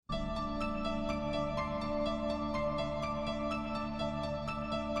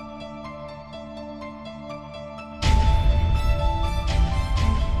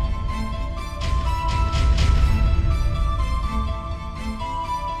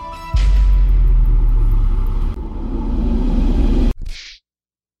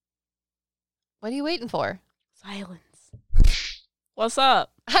What are you waiting for? Silence. What's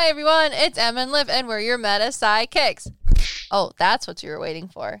up? Hi, everyone. It's Em and Liv, and we're your meta sidekicks. Oh, that's what you were waiting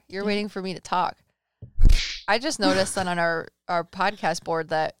for. You're waiting for me to talk. I just noticed that on our podcast board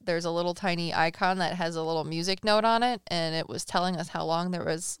that there's a little tiny icon that has a little music note on it, and it was telling us how long there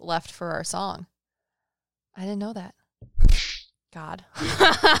was left for our song. I didn't know that. God.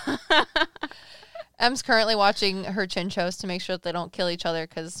 Em's currently watching her chinchos to make sure that they don't kill each other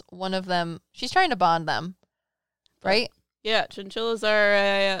because one of them, she's trying to bond them, right? Yeah, chinchillas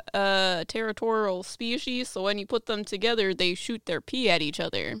are a territorial species, so when you put them together, they shoot their pee at each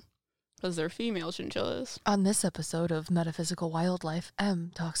other because they're female chinchillas. On this episode of Metaphysical Wildlife,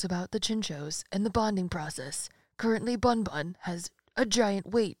 Em talks about the chinchos and the bonding process. Currently, Bun Bun has a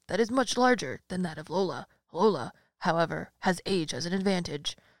giant weight that is much larger than that of Lola. Lola, however, has age as an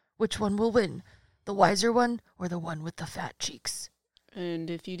advantage. Which one will win? The wiser one or the one with the fat cheeks? And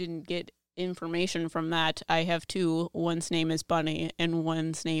if you didn't get information from that, I have two. One's name is Bunny and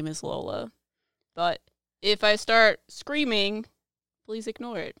one's name is Lola. But if I start screaming, please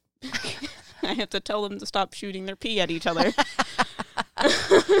ignore it. I have to tell them to stop shooting their pee at each other.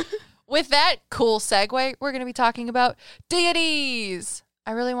 With that cool segue, we're going to be talking about deities.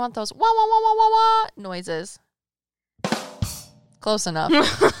 I really want those wah wah wah wah wah wah noises. Close enough.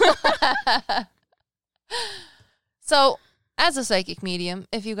 So, as a psychic medium,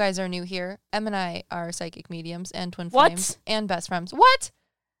 if you guys are new here, Em and I are psychic mediums and twin flames and best friends. What?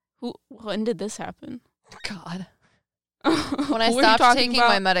 When did this happen? God. When I stopped taking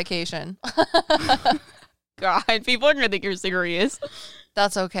my medication. God, people are going to think you're serious.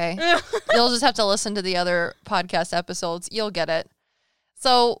 That's okay. You'll just have to listen to the other podcast episodes. You'll get it.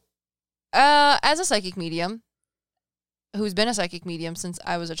 So, as a psychic medium, who's been a psychic medium since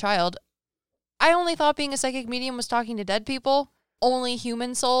I was a child, I only thought being a psychic medium was talking to dead people, only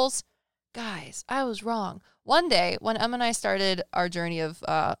human souls. Guys, I was wrong. One day, when Em and I started our journey of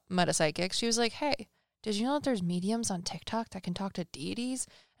metapsychics, she was like, hey, did you know that there's mediums on TikTok that can talk to deities?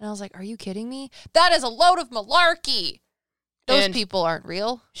 And I was like, are you kidding me? That is a load of malarkey. Those people aren't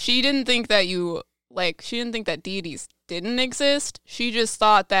real. She didn't think that she didn't think that deities didn't exist. She just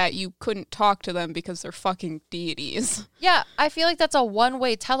thought that you couldn't talk to them because they're fucking deities. Yeah, I feel like that's a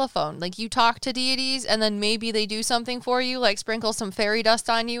one-way telephone. Like, you talk to deities, and then maybe they do something for you, like sprinkle some fairy dust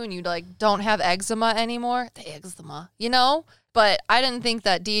on you, and you, like, don't have eczema anymore. The eczema, you know? But I didn't think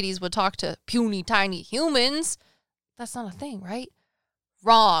that deities would talk to puny, tiny humans. That's not a thing, right?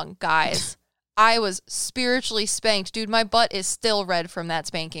 Wrong, guys. I was spiritually spanked. Dude, my butt is still red from that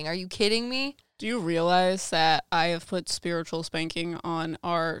spanking. Are you kidding me? Do you realize that I have put spiritual spanking on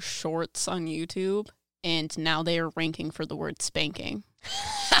our shorts on YouTube, and now they are ranking for the word spanking?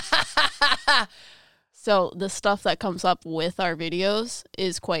 So the stuff that comes up with our videos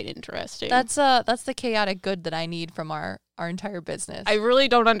is quite interesting. That's the chaotic good that I need from our entire business. I really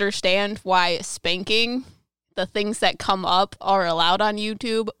don't understand why spanking, the things that come up, are allowed on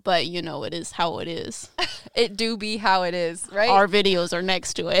YouTube, but you know, it is how it is. It do be how it is, right? Our videos are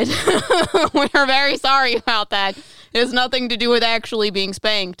next to it. We're very sorry about that. It has nothing to do with actually being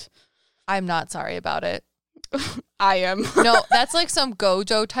spanked. I'm not sorry about it. I am. No, that's like some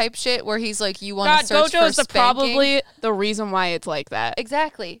Gojo type shit where he's like, you want to search Gojo for is spanking? probably the reason why it's like that.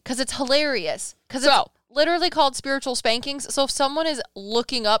 Exactly, because it's hilarious. Because it's literally called spiritual spankings. So if someone is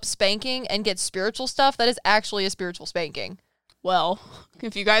looking up spanking and gets spiritual stuff, that is actually a spiritual spanking. Well,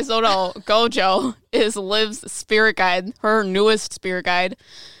 if you guys don't know, Gojo is Liv's spirit guide, her newest spirit guide,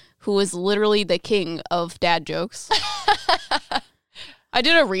 who is literally the king of dad jokes. I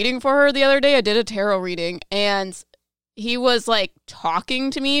did a reading for her the other day. I did a tarot reading, and he was, like,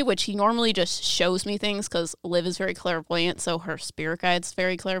 talking to me, which he normally just shows me things because Liv is very clairvoyant, so her spirit guide's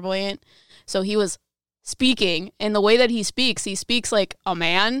very clairvoyant. So he was speaking, and the way that he speaks like a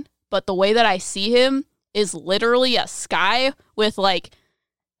man, but the way that I see him is literally a sky with, like,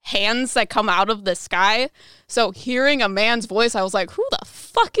 hands that come out of the sky. So hearing a man's voice, I was like, who the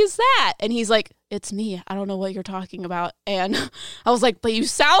fuck is that? And he's like, it's me. I don't know what you're talking about. And I was like, but you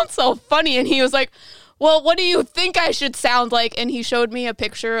sound so funny. And he was like, well, what do you think I should sound like? And he showed me a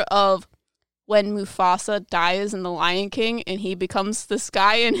picture of when Mufasa dies in The Lion King and he becomes this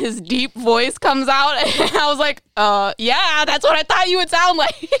guy and his deep voice comes out. And I was like, yeah, that's what I thought you would sound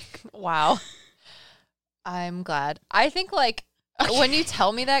like. Wow. I'm glad. I think, like, when you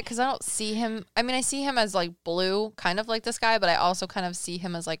tell me that, because I don't see him, I mean, I see him as, like, blue, kind of like this guy, but I also kind of see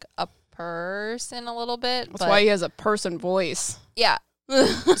him as, like, a person a little bit. That's why he has a person voice. Yeah.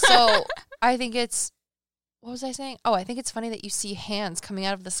 So I think it's, what was I saying? Oh, I think it's funny that you see hands coming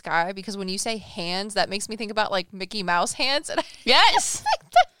out of the sky, because when you say hands, that makes me think about, like, Mickey Mouse hands. And Yes.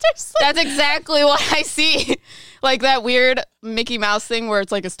 That's exactly what I see. Like that weird Mickey Mouse thing where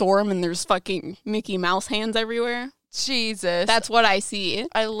it's like a storm and there's fucking Mickey Mouse hands everywhere. Jesus. That's what I see.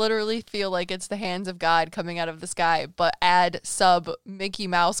 I literally feel like it's the hands of God coming out of the sky, but add sub Mickey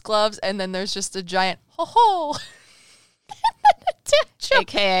Mouse gloves, and then there's just a giant ho-ho.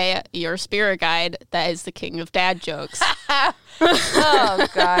 AKA your spirit guide that is the king of dad jokes. Oh,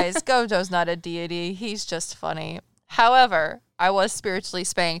 guys, Gojo's not a deity. He's just funny. However, I was spiritually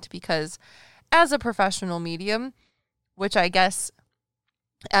spanked because as a professional medium, which I guess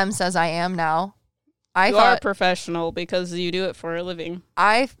M says I am now, You are professional because you do it for a living.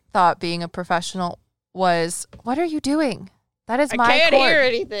 I thought being a professional was, what are you doing? That is my cord. I can't hear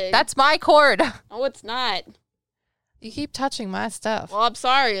anything. That's my cord. No, it's not. You keep touching my stuff. Well, I'm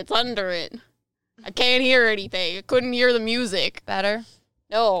sorry. It's under it. I can't hear anything. I couldn't hear the music. Better?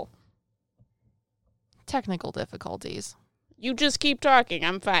 No. Technical difficulties. You just keep talking.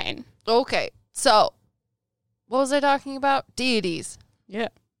 I'm fine. Okay, so what was I talking about? Deities. Yeah.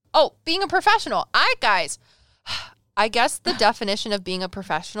 Oh, being a professional. Guys, I guess the definition of being a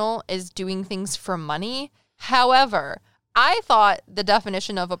professional is doing things for money. However, I thought the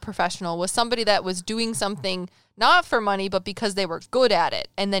definition of a professional was somebody that was doing something not for money, but because they were good at it.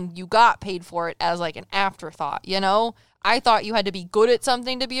 And then you got paid for it as like an afterthought, you know? I thought you had to be good at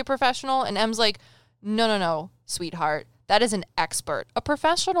something to be a professional. And M's like, no, sweetheart. That is an expert. A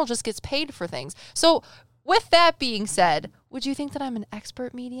professional just gets paid for things. So with that being said, would you think that I'm an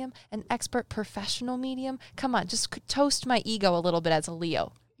expert medium, an expert professional medium? Come on, just toast my ego a little bit as a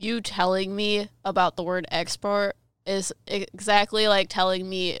Leo. You telling me about the word expert is exactly like telling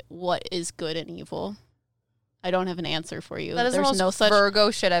me what is good and evil. I don't have an answer for you. That is the most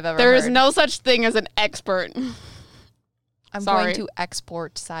Virgo shit I've ever heard. There is no such thing as an expert. I'm going to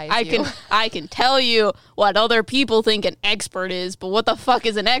export size you. I can tell you what other people think an expert is, but what the fuck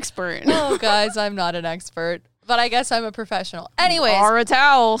is an expert? Oh, guys, I'm not an expert, but I guess I'm a professional. Anyways. Or a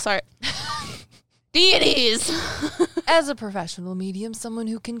towel. Sorry. Deities. As a professional medium, someone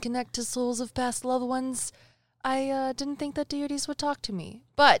who can connect to souls of past loved ones, I didn't think that deities would talk to me.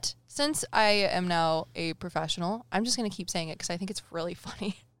 But since I am now a professional, I'm just going to keep saying it because I think it's really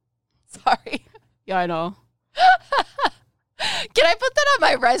funny. Sorry. Yeah, I know. Can I put that on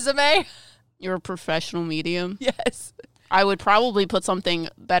my resume? You're a professional medium? Yes. I would probably put something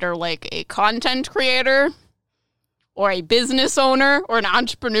better like a content creator or a business owner or an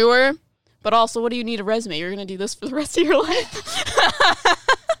entrepreneur. But also, what do you need a resume? You're going to do this for the rest of your life?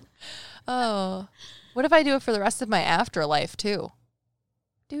 Oh. What if I do it for the rest of my afterlife, too?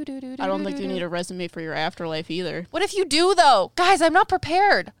 I don't think you need a resume for your afterlife either. What if you do, though? Guys, I'm not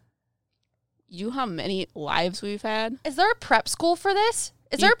prepared. You know how many lives we've had? Is there a prep school for this?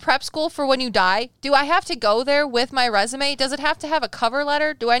 Is there a prep school for when you die? Do I have to go there with my resume? Does it have to have a cover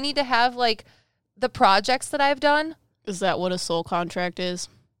letter? Do I need to have, like, the projects that I've done? Is that what a soul contract is?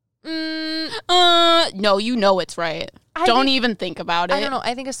 No, you know it's right. Don't even think about it. I don't know.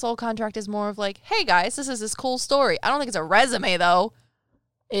 I think a soul contract is more of like, hey, guys, this is this cool story. I don't think it's a resume, though.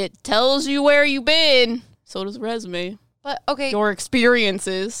 It tells you where you've been. So does a resume. But, okay. Your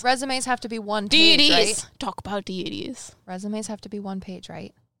experiences. Resumes have to be one page, deities. Right? Talk about deities. Resumes have to be one page,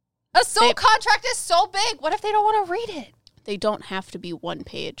 right? A soul contract is so big. What if they don't want to read it? They don't have to be one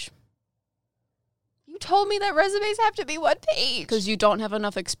page. You told me that resumes have to be one page. Because you don't have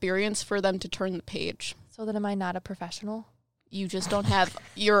enough experience for them to turn the page. So then am I not a professional? You just don't have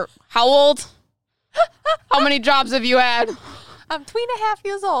how old? How many jobs have you had? I'm 2.5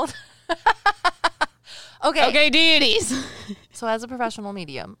 years old. Okay, deities. So as a professional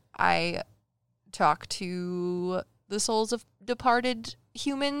medium, I talk to the souls of departed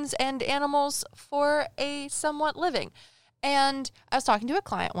humans and animals for a somewhat living. And I was talking to a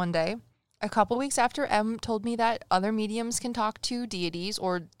client one day, a couple weeks after M told me that other mediums can talk to deities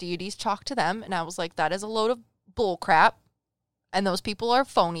or deities talk to them. And I was like, that is a load of bull crap. And those people are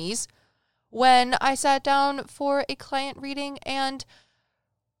phonies. When I sat down for a client reading and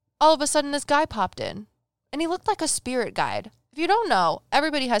all of a sudden this guy popped in and he looked like a spirit guide. If you don't know,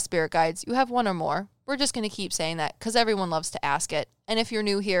 everybody has spirit guides. You have one or more. We're just going to keep saying that because everyone loves to ask it. And if you're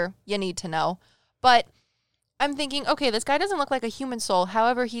new here, you need to know. But I'm thinking, okay, this guy doesn't look like a human soul.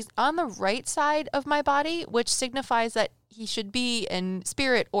 However, he's on the right side of my body, which signifies that he should be in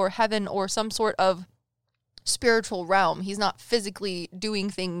spirit or heaven or some sort of spiritual realm. He's not physically doing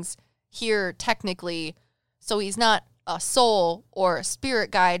things here technically. So he's not a soul or a spirit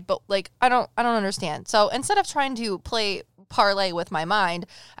guide, but like I don't understand. So instead of trying to play parlay with my mind,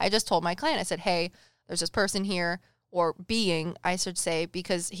 I just told my client, I said, hey, there's this person here. or being, I should say,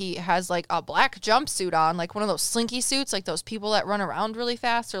 because he has like a black jumpsuit on, like one of those slinky suits, like those people that run around really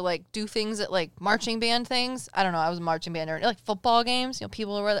fast or like do things at like marching band things. I don't know. I was a marching band nerd. Like football games,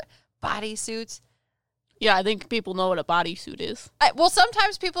 people who wear their body suits. Yeah, I think people know what a bodysuit is. Well,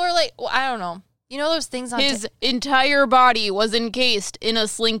 sometimes people are like, well, I don't know. You know those things on his entire body was encased in a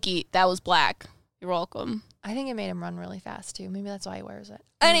slinky that was black. You're welcome. I think it made him run really fast too. Maybe that's why he wears it.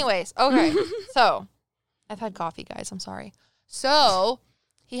 Anyways, okay. So, I've had coffee, guys. I'm sorry. So,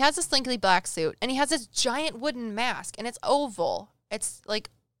 he has a slinky black suit, and he has this giant wooden mask, and it's oval. It's like,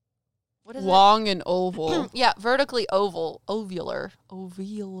 what is Long and oval. Yeah, vertically ovular.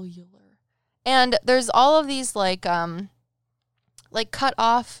 And there's all of these like cut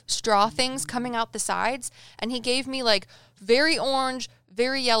off straw things coming out the sides, and he gave me like very orange,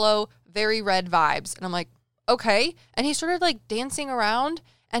 very yellow, very red vibes. And I'm like, okay. And he started like dancing around,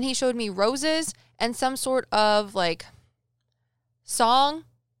 and he showed me roses and some sort of like song.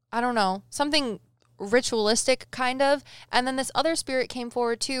 I don't know, something ritualistic kind of. And then this other spirit came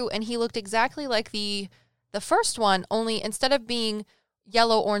forward too, and he looked exactly like the first one, only instead of being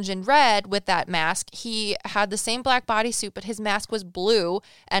yellow, orange, and red with that mask, he had the same black bodysuit, but his mask was blue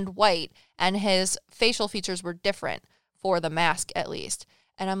and white, and his facial features were different for the mask at least.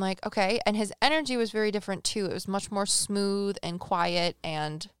 And I'm like, okay. And his energy was very different too. It was much more smooth and quiet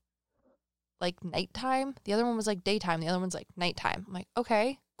and like nighttime. The other one was like daytime. The other one's like nighttime. I'm like,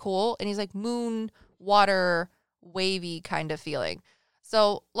 okay, cool. And he's like moon, water, wavy kind of feeling.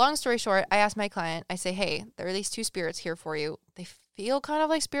 So long story short, I asked my client, I say, hey, there are these two spirits here for you. They feel kind of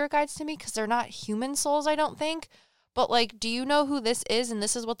like spirit guides to me because they're not human souls, I don't think. But like, do you know who this is? And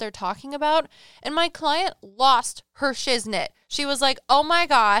this is what they're talking about. And my client lost her shiznit. She was like, oh my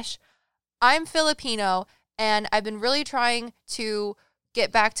gosh, I'm Filipino and I've been really trying to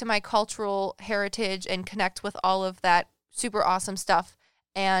get back to my cultural heritage and connect with all of that super awesome stuff.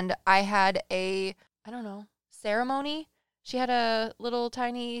 And I had ceremony. She had a little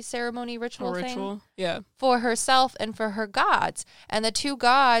tiny ceremony ritual thing for herself and for her gods. And the two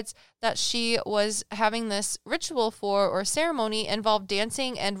gods that she was having this ritual for or ceremony involved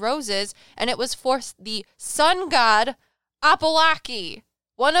dancing and roses. And it was for the sun god, Apolaki,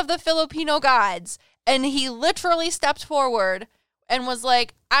 one of the Filipino gods. And he literally stepped forward and was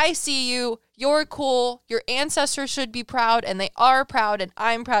like, I see you. You're cool. Your ancestors should be proud, and they are proud, and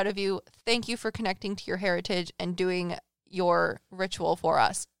I'm proud of you. Thank you for connecting to your heritage and doing your ritual for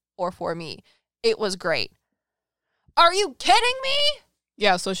us or for me. It was great. Are you kidding me?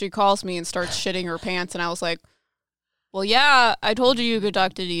 Yeah, so she calls me and starts shitting her pants, and I was like, well, yeah, I told you could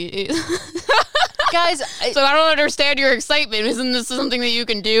talk to deities. Guys. So I don't understand your excitement. Isn't this something that you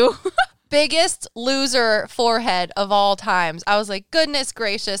can do? Biggest loser forehead of all times. I was like, goodness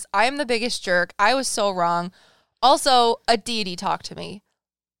gracious, I am the biggest jerk. I was so wrong. Also, a deity talked to me.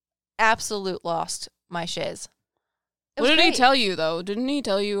 Absolute lost my shiz. What did he tell you, though? Didn't he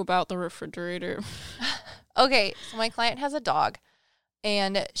tell you about the refrigerator? Okay, so my client has a dog,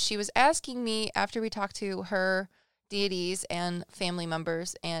 and she was asking me after we talked to her deities and family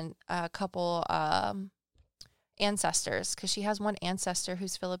members and a couple ancestors, because she has one ancestor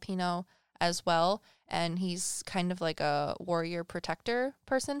who's Filipino as well, and he's kind of like a warrior protector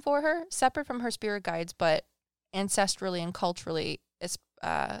person for her, separate from her spirit guides, but ancestrally and culturally is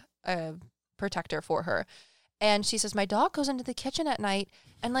a protector for her. And she says, my dog goes into the kitchen at night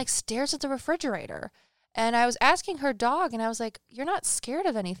and like stares at the refrigerator. And I was asking her dog, and I was like, you're not scared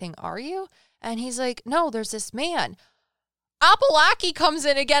of anything, are you? And he's like, no, there's this man. Apolaki comes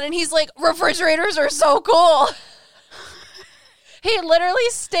in again, and he's like, refrigerators are so cool. He literally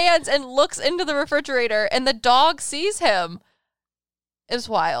stands and looks into the refrigerator, and the dog sees him. It's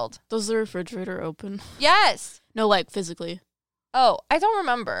wild. Does the refrigerator open? Yes. No, like physically. Oh, I don't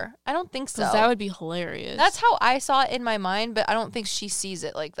remember. I don't think so. That would be hilarious. That's how I saw it in my mind, but I don't think she sees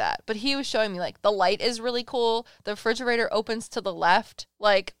it like that. But he was showing me, like, the light is really cool. The refrigerator opens to the left.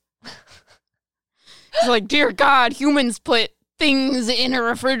 Like, it's like, dear God, humans put things in a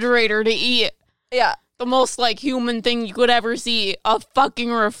refrigerator to eat. Yeah. The most, like, human thing you could ever see, a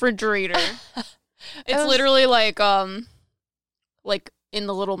fucking refrigerator. It's literally like in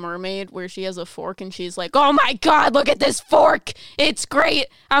The Little Mermaid, where she has a fork and she's like, oh my God, look at this fork. It's great.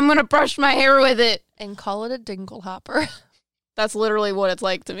 I'm going to brush my hair with it. And call it a dingle hopper. That's literally what it's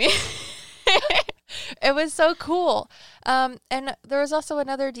like to me. It was so cool. And there was also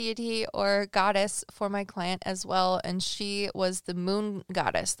another deity or goddess for my client as well. And she was the moon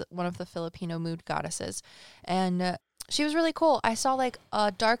goddess, one of the Filipino moon goddesses. And she was really cool. I saw like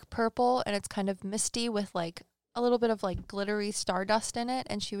a dark purple, and it's kind of misty with like a little bit of like glittery stardust in it.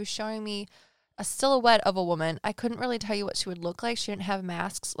 And she was showing me a silhouette of a woman. I couldn't really tell you what she would look like. She didn't have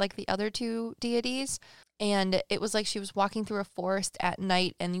masks like the other two deities. And it was like she was walking through a forest at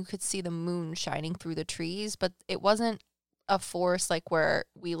night and you could see the moon shining through the trees, but it wasn't a forest like where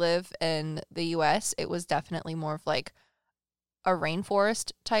we live in the US. It was definitely more of like a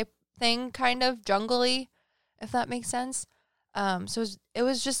rainforest type thing, kind of jungly, if that makes sense. So it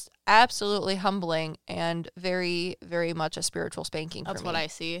was just absolutely humbling and very, very much a spiritual spanking for me. That's what I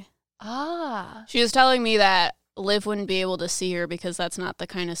see. Ah. She was telling me that Liv wouldn't be able to see her because that's not the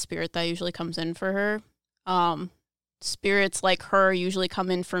kind of spirit that usually comes in for her. Spirits like her usually come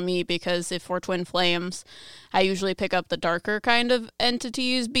in for me because if we're twin flames, I usually pick up the darker kind of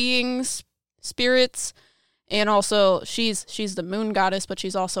entities, beings, spirits. And also, she's the moon goddess, but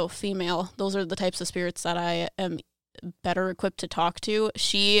she's also female. Those are the types of spirits that I am better equipped to talk to.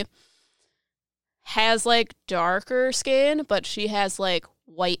 She has, like, darker skin, but she has, like,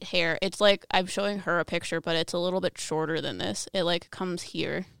 white hair. It's like, I'm showing her a picture, but it's a little bit shorter than this. It, like, comes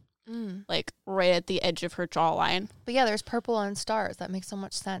here, like, right at the edge of her jawline. But yeah, there's purple on stars. That makes so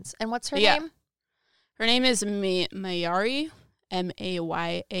much sense. And what's her name? Her name is Mayari,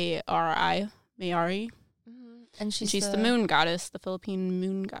 Mayari, Mayari. And she's the moon goddess, the Philippine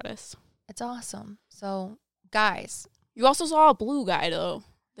moon goddess. It's awesome. So, guys. You also saw a blue guy, though.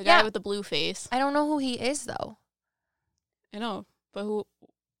 The guy with the blue face. I don't know who he is, though. I know, but who?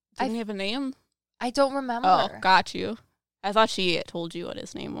 Didn't he have a name? I don't remember. Oh, got you. I thought she told you what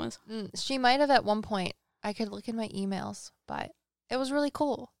his name was. She might have at one point. I could look in my emails, but it was really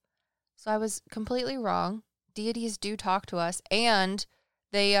cool. So I was completely wrong. Deities do talk to us, and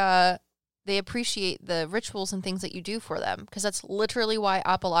they appreciate the rituals and things that you do for them, because that's literally why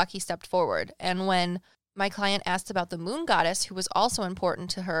Apalaki stepped forward. And when my client asked about the moon goddess, who was also important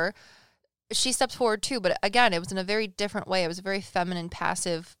to her, she stepped forward too. But again, it was in a very different way. It was a very feminine,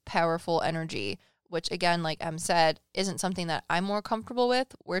 passive, powerful energy, which again, like Em said, isn't something that I'm more comfortable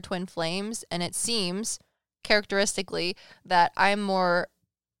with. We're twin flames, and it seems characteristically that I'm more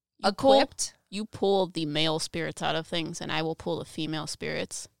equipped. You pull the male spirits out of things, and I will pull the female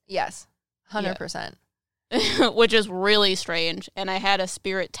spirits. Yes. 100%. Which is really strange. And I had a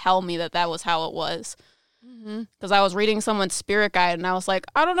spirit tell me that was how it was. Because I was reading someone's spirit guide, and I was like,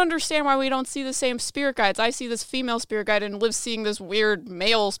 I don't understand why we don't see the same spirit guides. I see this female spirit guide and Liv's seeing this weird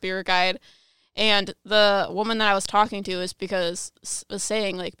male spirit guide. And the woman that I was talking to was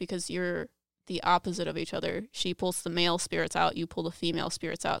saying, like, because you're the opposite of each other. She pulls the male spirits out, you pull the female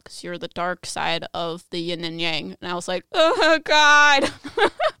spirits out, because you're the dark side of the yin and yang. And I was like, oh, God.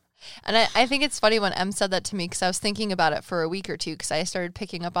 And I think it's funny when Em said that to me, because I was thinking about it for a week or two, because I started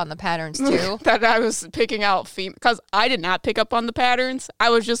picking up on the patterns too. That I was picking out because I did not pick up on the patterns. I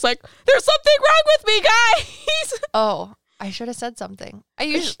was just like, there's something wrong with me, guys. Oh, I should have said something.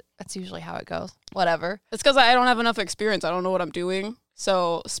 That's usually how it goes. Whatever. It's because I don't have enough experience. I don't know what I'm doing.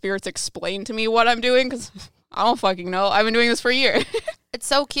 So spirits explain to me what I'm doing, because I don't fucking know. I've been doing this for a year. It's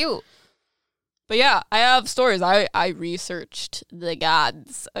so cute. But yeah, I have stories. I researched the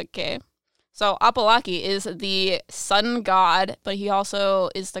gods, okay? So Apalaki is the sun god, but he also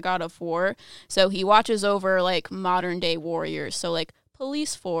is the god of war. So he watches over, like, modern-day warriors. So, like,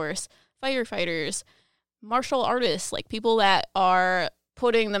 police force, firefighters, martial artists, like, people that are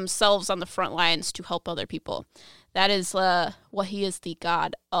putting themselves on the front lines to help other people. That is what he is the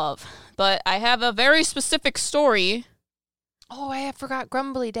god of. But I have a very specific story. Oh, I forgot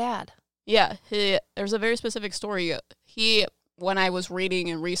Grumbly Dad. Yeah, there's a very specific story. When I was reading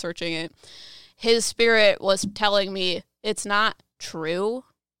and researching it, his spirit was telling me it's not true.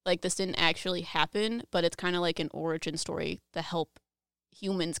 Like, this didn't actually happen, but it's kind of like an origin story to help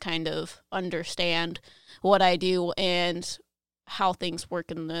humans kind of understand what I do and how things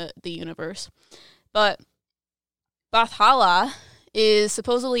work in the universe. But Bathala is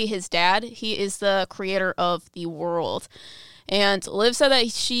supposedly his dad. He is the creator of the world. And Liv said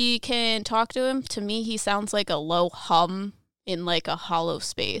that she can talk to him. To me, he sounds like a low hum in, like, a hollow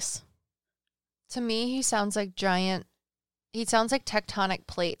space. To me, he sounds like tectonic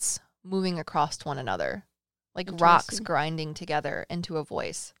plates moving across one another. Like rocks grinding together into a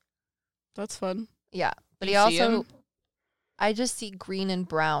voice. That's fun. Yeah. But I just see green and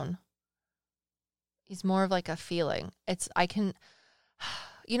brown. He's more of like a feeling.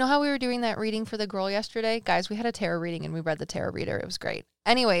 You know how we were doing that reading for the girl yesterday? Guys, we had a tarot reading and we read the tarot reader. It was great.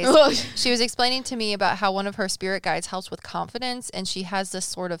 Anyways, she was explaining to me about how one of her spirit guides helps with confidence, and she has this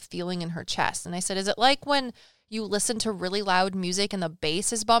sort of feeling in her chest. And I said, is it like when you listen to really loud music and the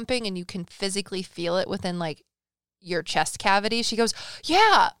bass is bumping and you can physically feel it within, like, your chest cavity? She goes,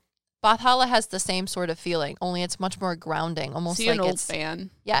 yeah. Bathala has the same sort of feeling, only it's much more grounding. Almost like an old fan.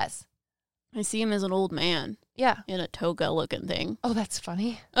 Yes. I see him as an old man Yeah. in a toga-looking thing. Oh, that's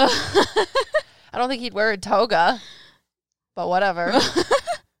funny. I don't think he'd wear a toga, but whatever.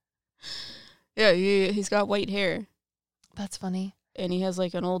 Yeah, he's got white hair. That's funny. And he has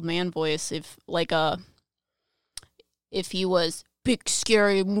like an old man voice. If he was big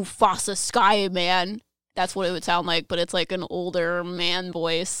scary Mufasa Sky Man, that's what it would sound like, but it's like an older man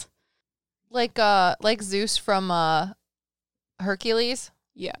voice. Like Zeus from Hercules,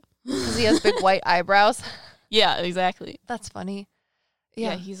 Yeah. because he has big white eyebrows. Yeah, exactly. That's funny.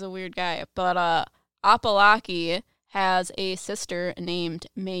 Yeah, he's a weird guy. But Apalaki has a sister named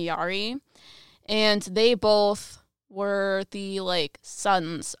Mayari, and they both were the like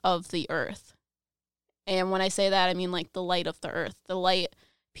sons of the earth. And when I say that, I mean like the light of the earth. The light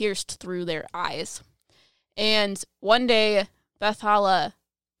pierced through their eyes. And one day, Bethala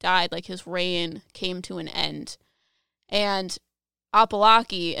died, like his reign came to an end. And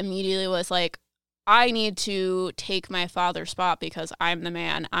Apalaki immediately was like, I need to take my father's spot because I'm the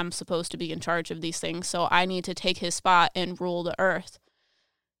man. I'm supposed to be in charge of these things, so I need to take his spot and rule the earth.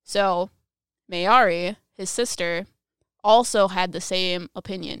 So Mayari, his sister, also had the same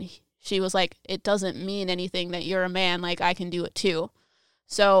opinion. She was like, it doesn't mean anything that you're a man, like I can do it too.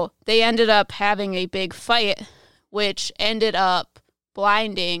 So they ended up having a big fight, which ended up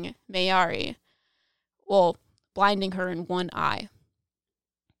blinding Mayari. Well, blinding her in one eye.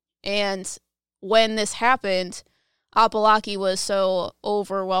 And when this happened, Apalaki was so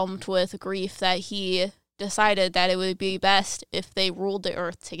overwhelmed with grief that he decided that it would be best if they ruled the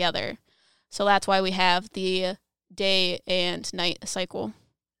earth together. So that's why we have the day and night cycle.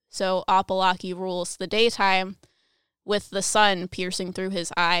 So Apalaki rules the daytime with the sun piercing through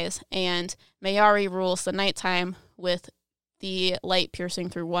his eyes, and Mayari rules the nighttime with the light piercing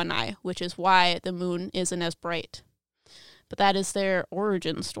through one eye, which is why the moon isn't as bright. But that is their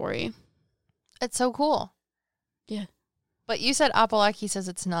origin story. It's so cool. Yeah. But you said Apalaki says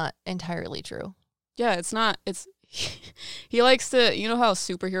it's not entirely true. Yeah, it's not. It's he likes to, you know how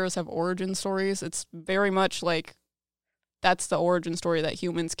superheroes have origin stories? It's very much like that's the origin story that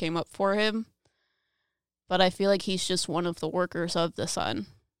humans came up for him. But I feel like he's just one of the workers of the sun.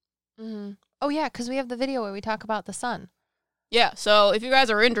 Mm-hmm. Oh, yeah, because we have the video where we talk about the sun. Yeah, so if you guys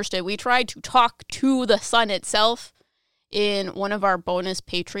are interested, we tried to talk to the sun itself in one of our bonus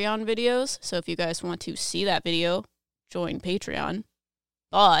Patreon videos. So if you guys want to see that video, join Patreon.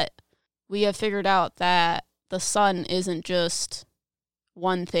 But we have figured out that the sun isn't just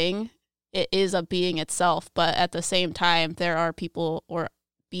one thing. It is a being itself, but at the same time, there are people or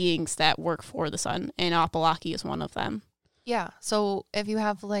beings that work for the sun, and Apalaki is one of them. Yeah, so if you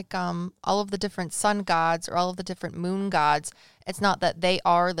have like all of the different sun gods or all of the different moon gods, it's not that they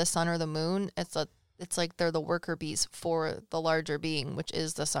are the sun or the moon. It's like they're the worker bees for the larger being, which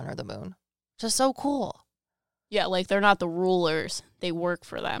is the sun or the moon. Just so cool. Yeah, like they're not the rulers. They work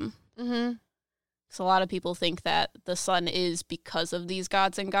for them. Mm-hmm. So a lot of people think that the sun is because of these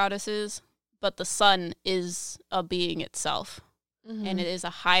gods and goddesses, but the sun is a being itself. Mm-hmm. And it is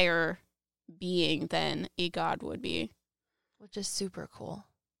a higher being than a god would be. Which is super cool.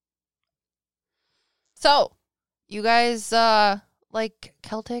 So, you guys like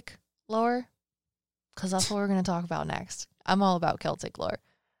Celtic lore? Because that's what we're going to talk about next. I'm all about Celtic lore.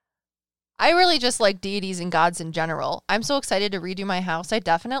 I really just like deities and gods in general. I'm so excited to redo my house. I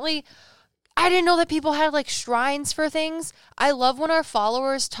didn't know that people had like shrines for things. I love when our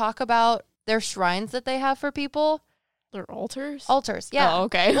followers talk about their shrines that they have for people. They're altars? Altars, yeah. Oh,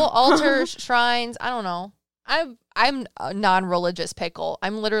 okay. Well, altars, shrines, I don't know. I'm a non-religious pickle.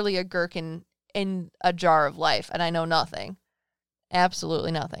 I'm literally a gherkin in a jar of life, and I know nothing.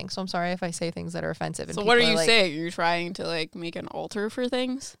 Absolutely nothing. So I'm sorry if I say things that are offensive. And so what are you like, saying? You're trying to like make an altar for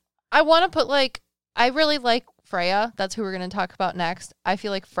things? I want to put like, I really like Freya. That's who we're going to talk about next. I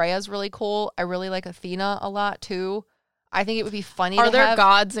feel like Freya's really cool. I really like Athena a lot too. I think it would be funny Are to there have...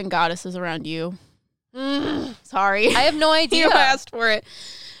 gods and goddesses around you? Sorry. I have no idea. You asked for it.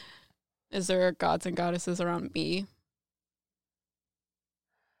 Is there gods and goddesses around me?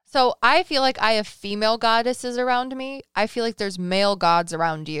 So I feel like I have female goddesses around me. I feel like there's male gods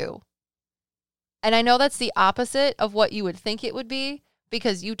around you. And I know that's the opposite of what you would think it would be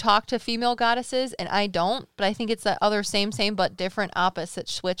because you talk to female goddesses and I don't, but I think it's that other same but different opposite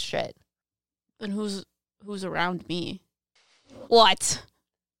switch shit. Then who's around me? What?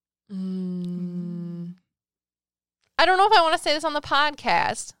 I don't know if I want to say this on the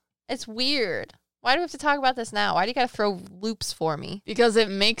podcast. It's weird. Why do we have to talk about this now? Why do you got to throw loops for me? Because it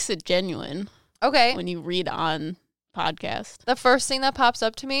makes it genuine. Okay. When you read on podcast. The first thing that pops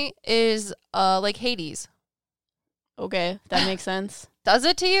up to me is like Hades. Okay, that makes sense. Does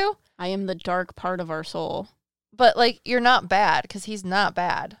it to you? I am the dark part of our soul. But, like, you're not bad, because he's not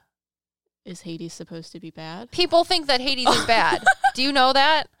bad. Is Hades supposed to be bad? People think that Hades is bad. Do you know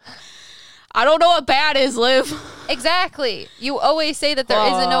that? I don't know what bad is, Liv. Exactly. You always say that there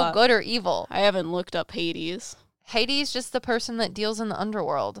isn't no good or evil. I haven't looked up Hades. Hades just the person that deals in the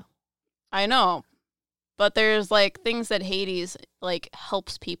underworld. I know. But there's, like, things that Hades, like,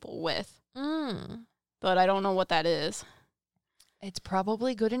 helps people with. But I don't know what that is. It's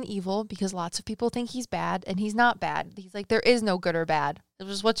probably good and evil because lots of people think he's bad, and he's not bad. He's like, there is no good or bad. It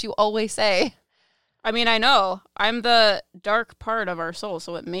was what you always say. I mean, I know. I'm the dark part of our soul,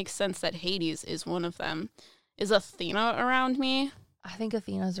 so it makes sense that Hades is one of them. Is Athena around me? I think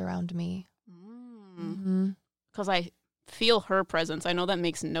Athena's around me. Because I feel her presence. I know that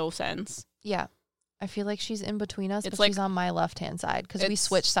makes no sense. Yeah. I feel like she's in between us, It's but like- she's on my left-hand side because we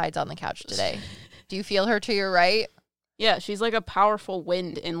switched sides on the couch today. Do you feel her to your right? Yeah, she's like a powerful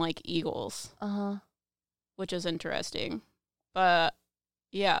wind in, like, eagles. Uh-huh. Which is interesting. But,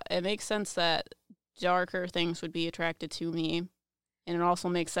 yeah, it makes sense that darker things would be attracted to me. And it also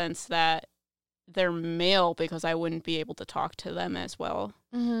makes sense that they're male because I wouldn't be able to talk to them as well.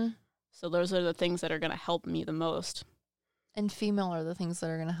 So those are the things that are going to help me the most. And female are the things that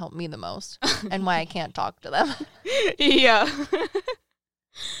are going to help me the most and why I can't talk to them. Yeah.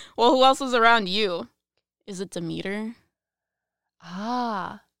 Well, who else is around you? Is it Demeter?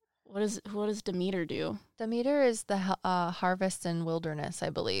 Ah. What does Demeter do? Demeter is the harvest and wilderness, I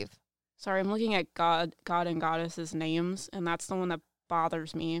believe. Sorry, I'm looking at God and Goddess's names, and that's the one that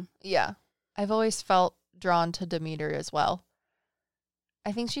bothers me. Yeah. I've always felt drawn to Demeter as well.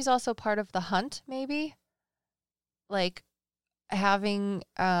 I think she's also part of the hunt, maybe. Like, having,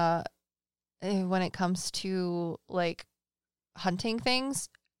 when it comes to, like, hunting things,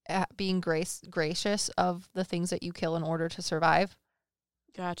 being gracious of the things that you kill in order to survive.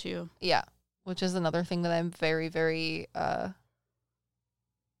 Got you. Yeah, which is another thing that I'm very, very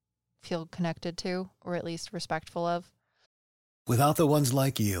feel connected to, or at least respectful of. Without the ones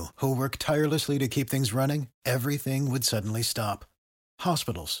like you, who work tirelessly to keep things running, everything would suddenly stop.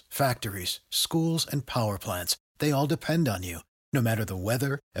 Hospitals, factories, schools, and power plants, they all depend on you. No matter the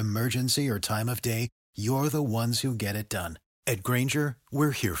weather, emergency, or time of day, you're the ones who get it done. At Grainger,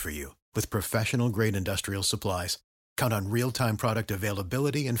 we're here for you with professional-grade industrial supplies. Count on real-time product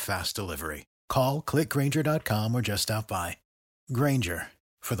availability and fast delivery. Call, click Grainger.com, or just stop by. Grainger,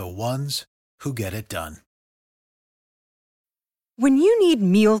 for the ones who get it done. When you need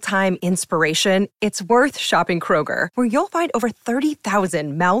mealtime inspiration, it's worth shopping Kroger, where you'll find over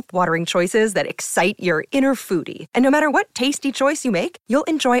 30,000 mouth-watering choices that excite your inner foodie. And no matter what tasty choice you make, you'll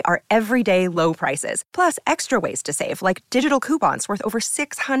enjoy our everyday low prices, plus extra ways to save, like digital coupons worth over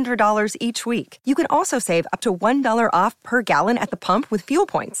 $600 each week. You can also save up to $1 off per gallon at the pump with fuel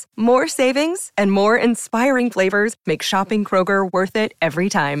points. More savings and more inspiring flavors make shopping Kroger worth it every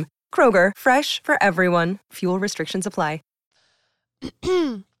time. Kroger, fresh for everyone. Fuel restrictions apply.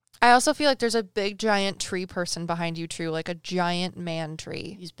 I also feel like there's a big giant tree person behind you too, like a giant man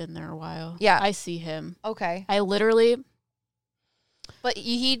tree. He's been there a while. Yeah. I see him. Okay. I literally... But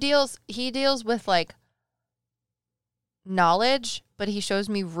he deals with like knowledge, but he shows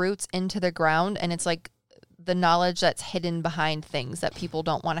me roots into the ground, and it's like the knowledge that's hidden behind things that people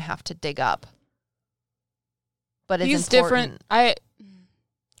don't want to have to dig up. But it's He's important. different.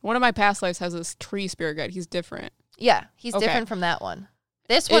 One of my past lives has this tree spirit guide. He's different. Yeah, he's Okay. different from that one.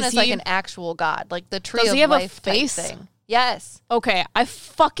 This one is like he- an actual god, like the tree Does of he have a life type face? thing. Yes. Okay, I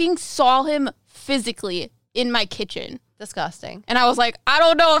fucking saw him physically in my kitchen. Disgusting. And I was like, I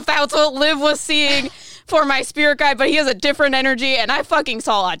don't know if that's what Liv was seeing for my spirit guide, but he has a different energy. And I fucking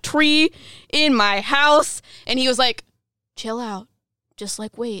saw a tree in my house. And he was like, chill out. Just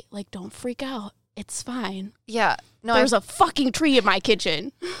like, wait, like, don't freak out. It's fine. Yeah. No, There's a fucking tree in my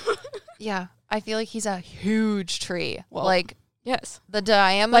kitchen. yeah. I feel like he's a huge tree. Well, like Yes. the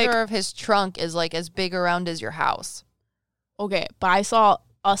diameter of his trunk is like as big around as your house. Okay, but I saw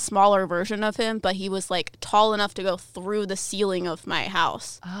a smaller version of him, but he was like tall enough to go through the ceiling of my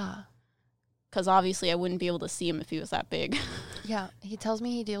house. Ah. Because obviously I wouldn't be able to see him if he was that big. Yeah. He tells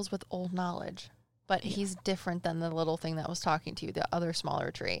me he deals with old knowledge, but he's different than the little thing that was talking to you, the other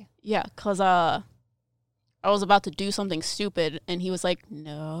smaller tree. Yeah, because I was about to do something stupid, and he was like,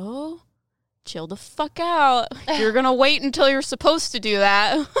 no, chill the fuck out. You're going to wait until you're supposed to do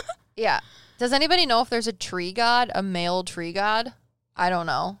that. Yeah. Does anybody know if there's a tree god, a male tree god? I don't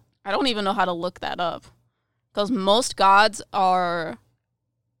know. I don't even know how to look that up. Because most gods are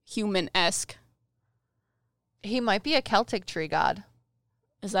human-esque. He might be a Celtic tree god.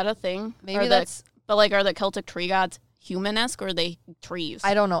 Is that a thing? Maybe that's... But, like, are the Celtic tree gods human-esque or are they trees?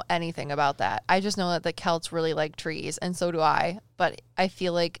 I don't know anything about that. I just know that the Celts really like trees, and so do I. But I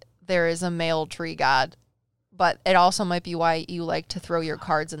feel like there is a male tree god. But it also might be why you like to throw your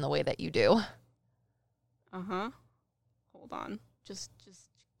cards in the way that you do. Uh-huh. Hold on. Just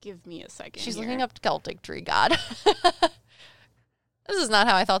give me a second. She's here. looking up Celtic tree god. This is not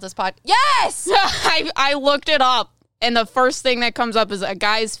how I thought this pod. Yes! I looked it up, and the first thing that comes up is a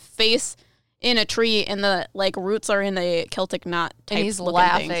guy's face in a tree, and the roots are in a Celtic knot type And he's looking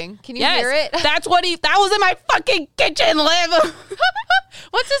laughing. thing. Can you hear it? That was in my fucking kitchen, Liv.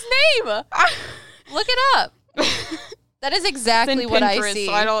 What's his name? Look it up. That is exactly what I see.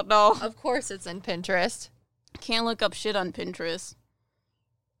 So I don't know. Of course it's in Pinterest. Can't look up shit on Pinterest.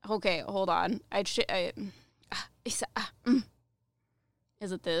 Okay, hold on. Is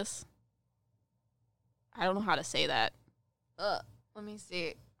it this? I don't know how to say that. Let me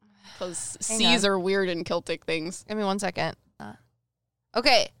see. Because Hang C's on. are weird in Celtic things. Give me 1 second.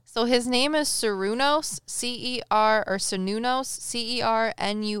 Okay, so his name is Cernunnos, Cernunnos,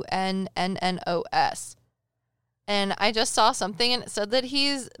 Cernunnos. And I just saw something and it said that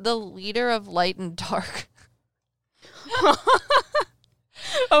he's the leader of Light and Dark.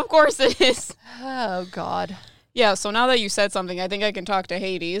 Of course it is. Oh, God. Yeah, so now that you said something, I think I can talk to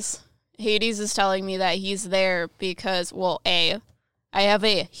Hades. Hades is telling me that he's there because, well, I have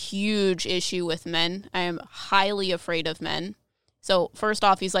a huge issue with men. I am highly afraid of men. So first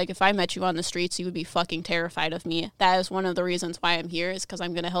off, he's like, if I met you on the streets, you would be fucking terrified of me. That is one of the reasons why I'm here, is because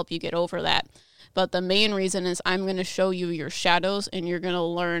I'm going to help you get over that. But the main reason is I'm going to show you your shadows, and you're going to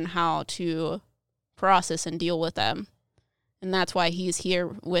learn how to process and deal with them. And that's why he's here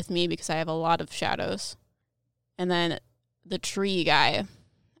with me, because I have a lot of shadows. And then the tree guy,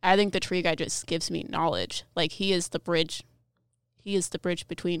 I think the tree guy just gives me knowledge. Like, he is the bridge. He is the bridge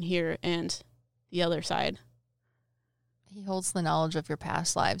between here and the other side. He holds the knowledge of your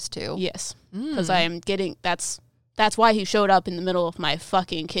past lives, too. Yes, because I am getting, that's why he showed up in the middle of my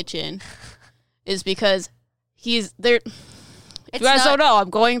fucking kitchen, is because he's there. If you guys don't know,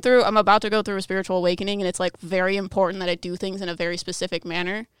 I'm about to go through a spiritual awakening, and it's like very important that I do things in a very specific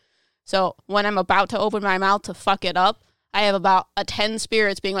manner. So when I'm about to open my mouth to fuck it up, I have about 10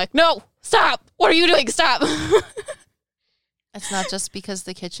 spirits being like, no, stop. What are you doing? Stop. It's not just because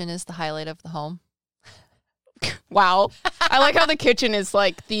the kitchen is the highlight of the home. Wow. I like how the kitchen is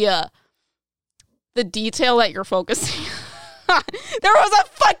like the detail that you're focusing on. There was a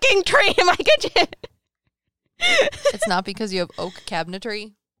fucking tree in my kitchen. It's not because you have oak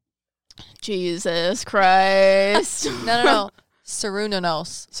cabinetry. Jesus Christ. No.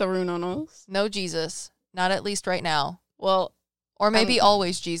 Cernunnos. Cernunnos. No Jesus. Not at least right now. Well, Or maybe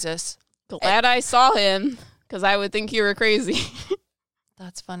always Jesus. glad I saw him, because I would think you were crazy.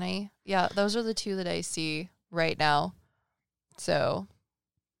 That's funny. Yeah, those are the two that I see right now. So,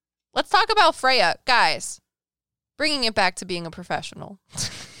 let's talk about Freya. Guys, bringing it back to being a professional.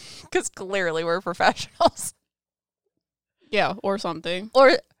 Because clearly we're professionals. Yeah, or something.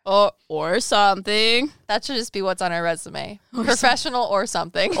 Or something. that should just be what's on our resume. Professional or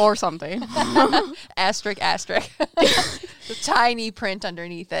something. Or something. Asterisk. The tiny print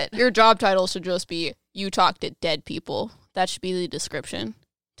underneath it. Your job title should just be, you talk to dead people. That should be the description.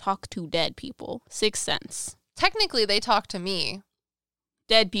 Talk to dead people. 6th Sense. Technically, they talk to me.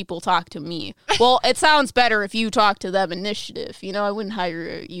 Dead people talk to me. Well, it sounds better if you talk to them initiative. You know, I wouldn't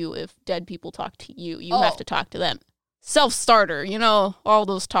hire you if dead people talk to you. You have to talk to them. Self-starter, you know, all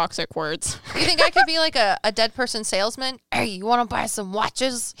those toxic words. You think I could be like a dead person salesman? Hey, you want to buy some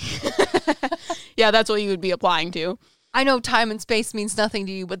watches? Yeah, that's what you would be applying to. I know time and space means nothing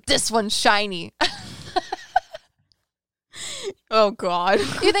to you, but this one's shiny. Oh, God.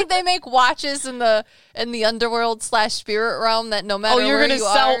 You think they make watches in the underworld / spirit realm that no matter you're where gonna you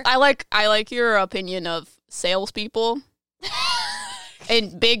sell. are? I like your opinion of salespeople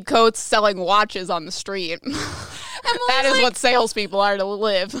in big coats selling watches on the street. That is what salespeople are to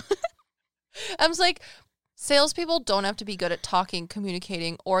live. I'm just like, salespeople don't have to be good at talking,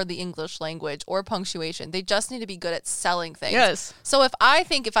 communicating, or the English language or punctuation. They just need to be good at selling things. Yes. So if I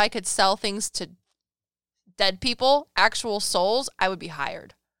could sell things to dead people, actual souls, I would be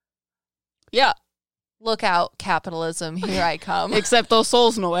hired. Yeah. Look out, capitalism. Here I come. Except those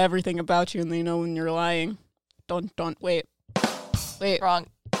souls know everything about you and they know when you're lying. Don't, wait. Wrong.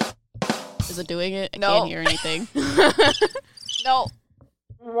 Is it doing it? I No. can't hear anything. No.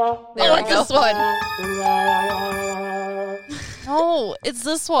 There we go. This one. No, it's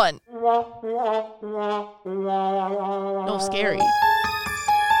this one. No, scary.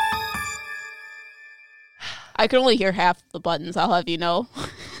 I can only hear half the buttons, I'll have you know.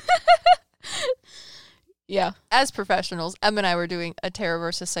 Yeah. As professionals, Em and I were doing a tarot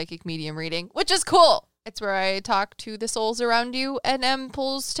versus psychic medium reading, which is cool. It's where I talk to the souls around you, and Em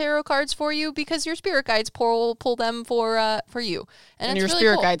pulls tarot cards for you because your spirit guides pull them for you. And it's your really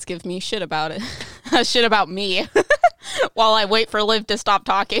spirit cool. guides give me shit about it. Shit about me. While I wait for Liv to stop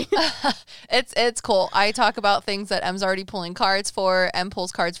talking. It's cool. I talk about things that Em's already pulling cards for. Em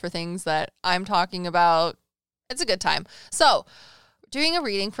pulls cards for things that I'm talking about. It's a good time. So, doing a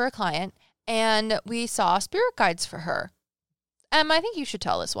reading for a client, and we saw spirit guides for her. Em, I think you should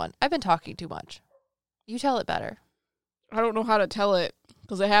tell this one. I've been talking too much. You tell it better. I don't know how to tell it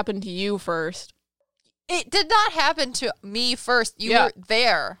because it happened to you first. It did not happen to me first. You were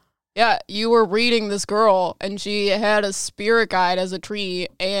there. Yeah, you were reading this girl, and she had a spirit guide as a tree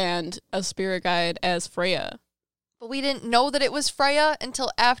and a spirit guide as Freya. But we didn't know that it was Freya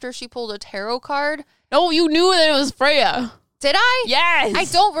until after she pulled a tarot card. No, you knew that it was Freya. Did I? Yes. I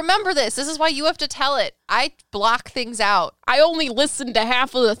don't remember this. This is why you have to tell it. I block things out. I only listened to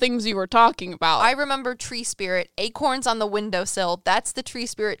half of the things you were talking about. I remember tree spirit, acorns on the windowsill. That's the tree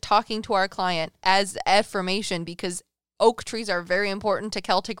spirit talking to our client as affirmation, because oak trees are very important to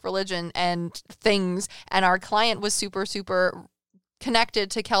Celtic religion and things. And our client was super, super connected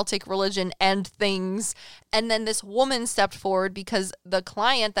to Celtic religion and things. And then this woman stepped forward because the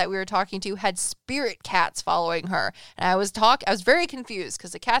client that we were talking to had spirit cats following her. And I was very confused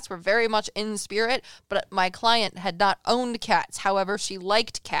because the cats were very much in spirit, but my client had not owned cats. However, she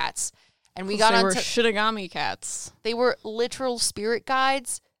liked cats. And we got they on were to Shinigami cats. They were literal spirit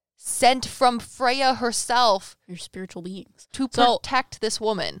guides sent from Freya herself. Your spiritual beings. To protect this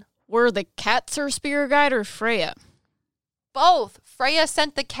woman. Were the cats her spirit guide or Freya? Both. Freya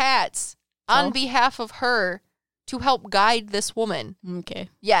sent the cats on behalf of her to help guide this woman. Okay.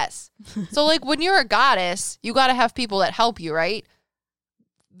 Yes. So, like, when you're a goddess, you got to have people that help you, right?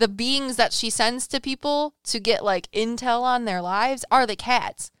 The beings that she sends to people to get, like, intel on their lives are the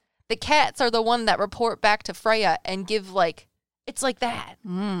cats. The cats are the one that report back to Freya and give, like, it's like that.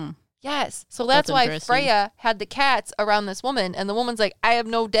 Yes. So that's why Freya had the cats around this woman, and the woman's like, I have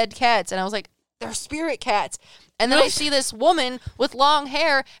no dead cats. And I was like, they're spirit cats. And then I see this woman with long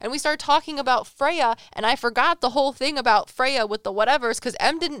hair, and we start talking about Freya, and I forgot the whole thing about Freya with the whatevers, because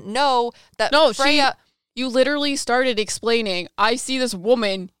Em didn't know that Freya... You literally started explaining, I see this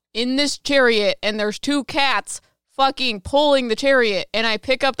woman in this chariot, and there's two cats fucking pulling the chariot, and I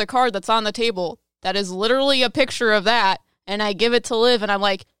pick up the card that's on the table. That is literally a picture of that, and I give it to Liv, and I'm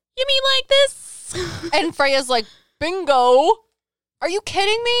like, you mean like this? And Freya's like, bingo. Are you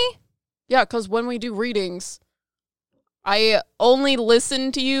kidding me? Yeah, because when we do readings, I only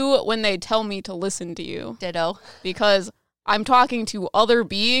listen to you when they tell me to listen to you. Ditto. Because I'm talking to other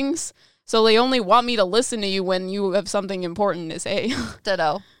beings, so they only want me to listen to you when you have something important to say.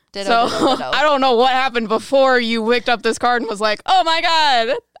 Ditto. So I don't know what happened before you picked up this card and was like, oh my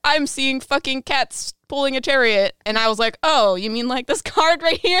god, I'm seeing fucking cats pulling a chariot. And I was like, oh, you mean like this card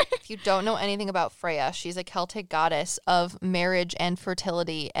right here? If you don't know anything about Freya, she's a Celtic goddess of marriage and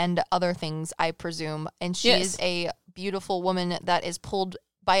fertility and other things, I presume. And she is a beautiful woman that is pulled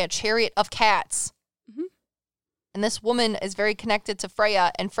by a chariot of cats. Mm-hmm. And this woman is very connected to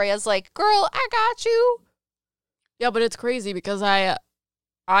Freya, and Freya's like, girl, I got you. Yeah, but it's crazy because I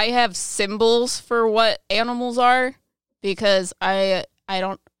have symbols for what animals are, because I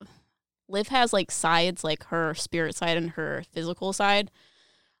don't... Liv has like sides, like her spirit side and her physical side.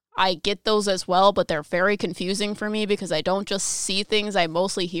 I get those as well, but they're very confusing for me because I don't just see things, I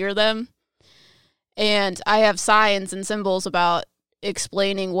mostly hear them. And I have signs and symbols about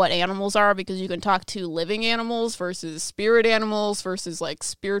explaining what animals are, because you can talk to living animals versus spirit animals versus like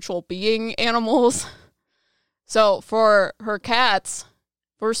spiritual being animals. So for her cats,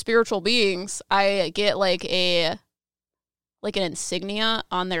 for spiritual beings, I get like an insignia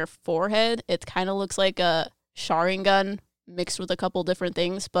on their forehead. It kind of looks like a Sharingan mixed with a couple different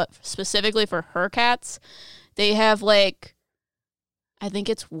things, but specifically for her cats, they have like, I think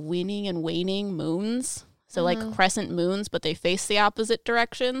it's winning and waning moons. So like crescent moons, but they face the opposite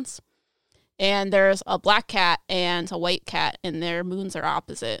directions. And there's a black cat and a white cat, and their moons are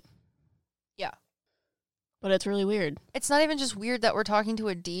opposite. Yeah. But it's really weird. It's not even just weird that we're talking to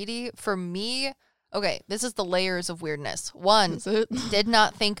a deity. For me, okay, this is the layers of weirdness. One, did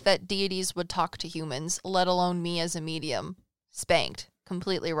not think that deities would talk to humans, let alone me as a medium. Spanked.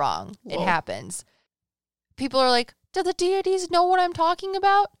 Completely wrong. Whoa. It happens. People are like, do the deities know what I'm talking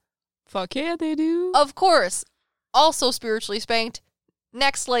about? Fuck yeah, they do. Of course. Also spiritually spanked.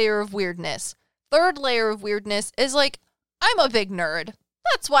 Next layer of weirdness. Third layer of weirdness is like, I'm a big nerd.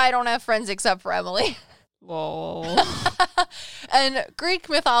 That's why I don't have friends except for Emily. Whoa. And Greek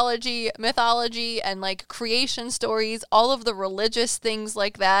mythology, and like creation stories, all of the religious things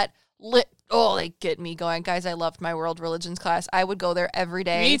like that. They get me going. Guys, I loved my world religions class. I would go there every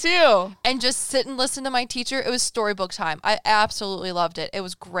day. Me too. And just sit and listen to my teacher. It was storybook time. I absolutely loved it. It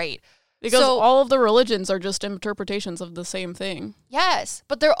was great. Because all of the religions are just interpretations of the same thing. Yes,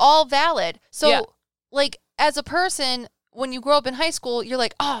 but they're all valid. So, Yeah. like, as a person, when you grow up in high school, you're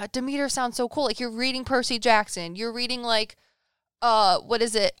like, Demeter sounds so cool. Like, you're reading Percy Jackson. You're reading, like, what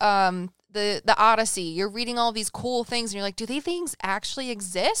is it? The Odyssey. You're reading all these cool things, and you're like, do these things actually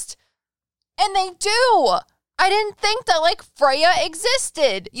exist? And they do. I didn't think that, like, Freya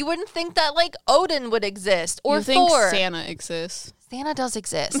existed. You wouldn't think that, like, Odin would exist or you think Thor. Santa exists. Santa does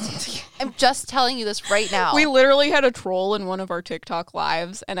exist. I'm just telling you this right now. We literally had a troll in one of our TikTok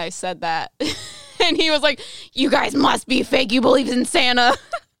lives, and I said that. And he was like, you guys must be fake. You believe in Santa.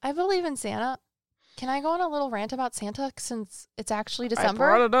 I believe in Santa. Can I go on a little rant about Santa since it's actually December?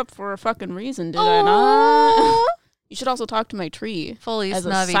 I brought it up for a fucking reason, did I not? You should also talk to my tree. Feliz as a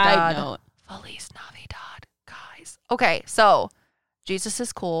Navidad. side note. Feliz Navidad, guys. Okay, so Jesus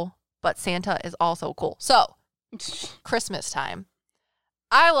is cool, but Santa is also cool. So, Christmas time.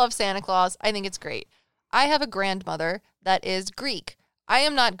 I love Santa Claus. I think it's great. I have a grandmother that is Greek. I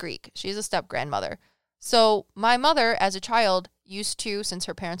am not Greek. She's a step-grandmother. So my mother, as a child, used to, since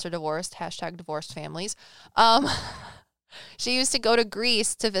her parents are divorced, # divorced families, she used to go to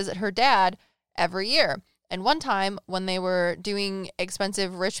Greece to visit her dad every year. And one time when they were doing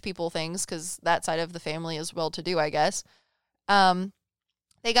expensive rich people things, because that side of the family is well-to-do, I guess,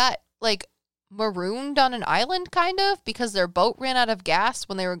 they got, like, marooned on an island, kind of, because their boat ran out of gas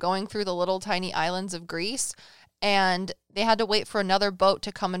when they were going through the little tiny islands of Greece, and they had to wait for another boat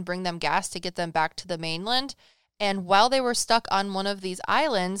to come and bring them gas to get them back to the mainland. And while they were stuck on one of these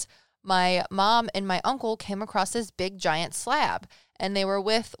islands, my mom and my uncle came across this big giant slab, and they were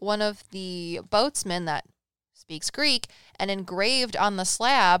with one of the boatsmen that speaks Greek, and engraved on the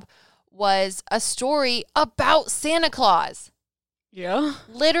slab was a story about Santa Claus. Yeah.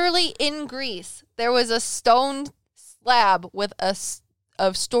 Literally in Greece, there was a stone slab with a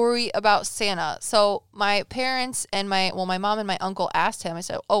story about Santa. So my parents and my mom and my uncle asked him, I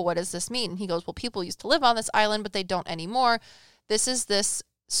said, what does this mean? And he goes, well, people used to live on this island, but they don't anymore. This is this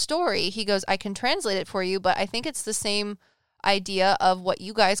story. He goes, I can translate it for you, but I think it's the same idea of what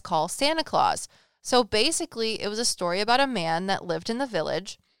you guys call Santa Claus. So basically, it was a story about a man that lived in the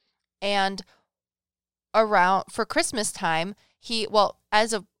village, and for Christmas time,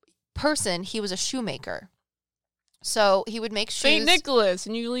 as a person, he was a shoemaker. So he would make shoes. St. Nicholas,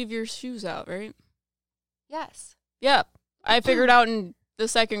 and you leave your shoes out, right? Yes. Yeah. I figured out in the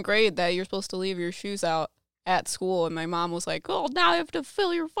 2nd grade that you're supposed to leave your shoes out at school, and my mom was like, now I have to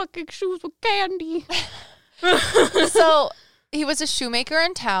fill your fucking shoes with candy. So he was a shoemaker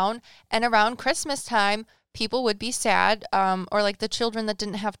in town, and around Christmas time, people would be sad, or like the children that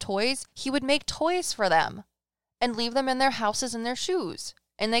didn't have toys, he would make toys for them and leave them in their houses in their shoes.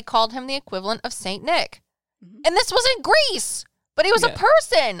 And they called him the equivalent of Saint Nick. Mm-hmm. And this was in Greece, but he was a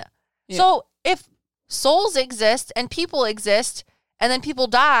person. Yeah. So if souls exist and people exist and then people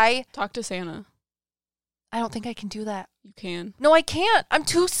die. Talk to Santa. I don't think I can do that. You can. No, I can't. I'm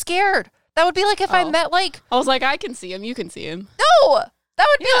too scared. That would be like if I met like. I was like, I can see him. You can see him. No, that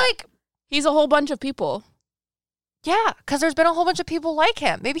would be like. He's a whole bunch of people. Yeah, because there's been a whole bunch of people like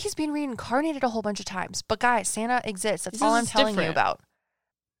him. Maybe he's been reincarnated a whole bunch of times. But guys, Santa exists. That's all I'm telling you about.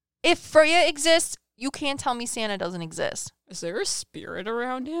 If Freya exists, you can't tell me Santa doesn't exist. Is there a spirit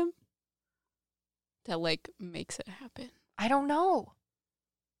around him that, like, makes it happen? I don't know.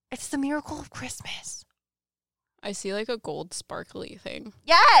 It's the miracle of Christmas. I see, like, a gold sparkly thing.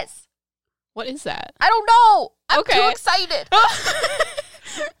 Yes! What is that? I don't know. I'm okay. too excited.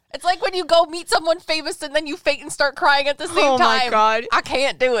 It's like when you go meet someone famous and then you faint and start crying at the same time. Oh my God. I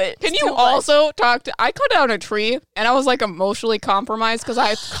can't do it. Can you also talk to... I cut down a tree and I was like emotionally compromised because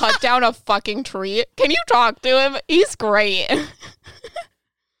I cut down a fucking tree. Can you talk to him? He's great.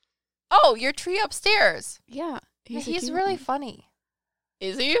 Oh, your tree upstairs. Yeah. He's really funny.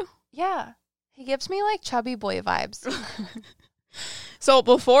 Is he? Yeah. He gives me like chubby boy vibes. So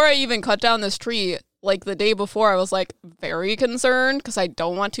before I even cut down this tree... Like, the day before, I was, like, very concerned because I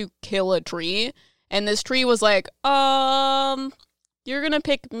don't want to kill a tree. And this tree was like, you're going to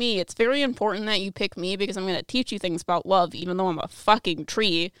pick me. It's very important that you pick me because I'm going to teach you things about love, even though I'm a fucking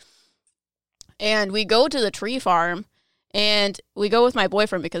tree. And we go to the tree farm, and we go with my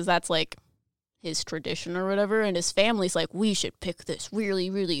boyfriend because that's, like, his tradition or whatever. And his family's like, we should pick this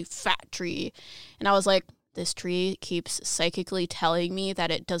really, really fat tree. And I was like, this tree keeps psychically telling me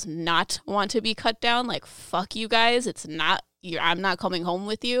that it does not want to be cut down. Like, fuck you guys. It's not, I'm not coming home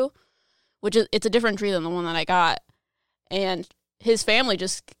with you. It's a different tree than the one that I got. And his family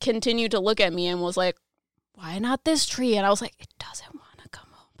just continued to look at me and was like, why not this tree? And I was like, it doesn't want to come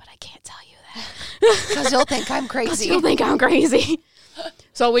home, but I can't tell you that. Because you'll think I'm crazy. You'll think I'm crazy.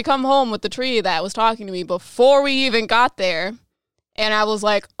 So we come home with the tree that was talking to me before we even got there. And I was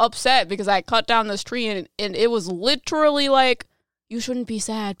like upset because I cut down this tree and it was literally like, you shouldn't be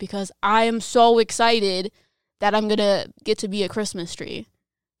sad because I am so excited that I'm going to get to be a Christmas tree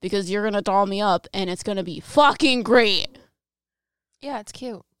because you're going to doll me up and it's going to be fucking great. Yeah, it's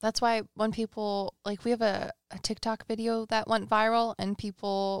cute. That's why when people, like, we have a TikTok video that went viral and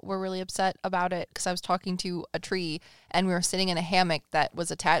people were really upset about it because I was talking to a tree and we were sitting in a hammock that was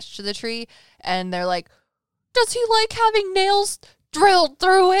attached to the tree and they're like, does he like having nails drilled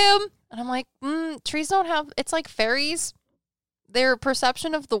through him? And I'm like, trees don't have, it's like fairies. Their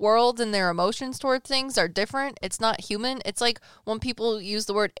perception of the world and their emotions toward things are different. It's not human. It's like when people use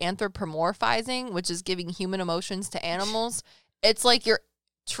the word anthropomorphizing, which is giving human emotions to animals. It's like you're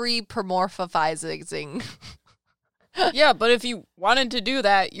tree pomorphizing. Yeah, but if you wanted to do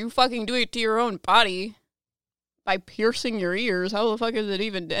that, you fucking do it to your own body by piercing your ears. How the fuck is it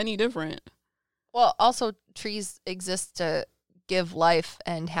even any different? Well, also trees exist to give life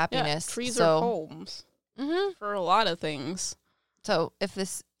and happiness. Yeah, trees so, are homes for a lot of things. So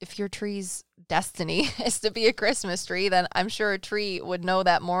if your tree's destiny is to be a Christmas tree, then I'm sure a tree would know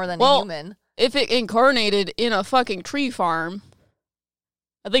that more than a human. If it incarnated in a fucking tree farm,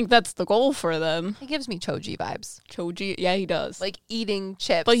 I think that's the goal for them. He gives me Choji vibes. Choji, yeah, he does. Like eating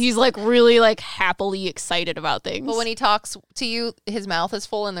chips. But he's like really like happily excited about things. But when he talks to you, his mouth is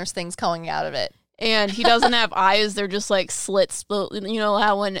full and there's things coming out of it. And he doesn't have eyes. They're just like slits. You know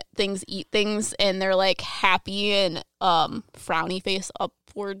how when things eat things and they're like happy and frowny face,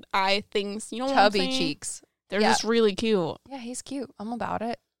 upward eye things. You know what I'm saying? Chubby cheeks. They're just really cute. Yeah, he's cute. I'm about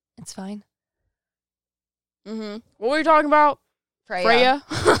it. It's fine. What were we talking about? Freya.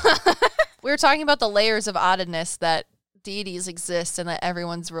 We were talking about the layers of oddness that deities exist and that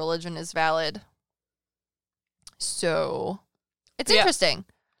everyone's religion is valid. So, it's interesting.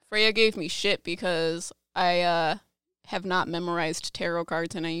 Freya gave me shit because I have not memorized tarot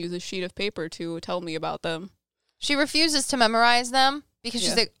cards and I use a sheet of paper to tell me about them. She refuses to memorize them because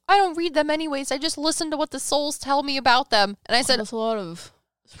she's like, I don't read them anyways. I just listen to what the souls tell me about them. And I said, that's a lot of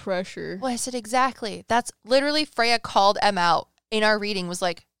pressure. Well, I said, exactly. That's literally Freya called Em out in our reading, was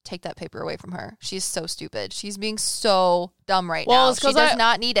like, take that paper away from her. She's so stupid. She's being so dumb right now. She does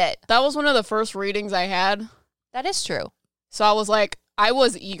not need it. That was one of the first readings I had. That is true. So I was like, I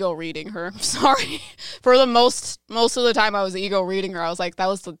was ego reading her. I'm sorry. For the most of the time I was ego reading her. I was like, that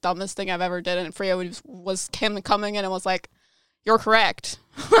was the dumbest thing I've ever did. And Freya was coming in and was like, you're correct.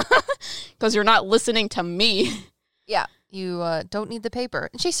 Because you're not listening to me. Yeah. You don't need the paper.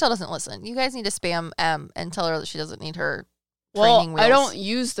 And she still doesn't listen. You guys need to spam Em and tell her that she doesn't need her training wheels. I don't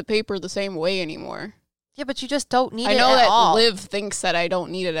use the paper the same way anymore. Yeah, but you just don't need it at all. I know that all. Liv thinks that I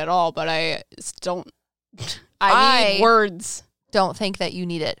don't need it at all, but I just don't. I need words. Don't think that you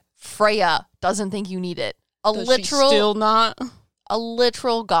need it. Freya doesn't think you need it. Does she still not? A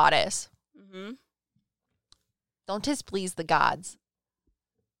literal goddess. Mm-hmm. Don't displease the gods.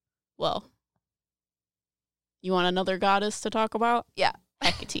 Well, you want another goddess to talk about? Yeah.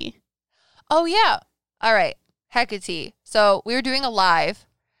 Hecate. Oh, yeah. All right. Hecate. So we were doing a live,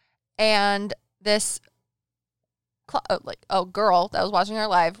 and this girl that was watching our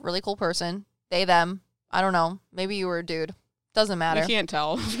live, really cool person, they, them, I don't know, maybe you were a dude, doesn't matter. We can't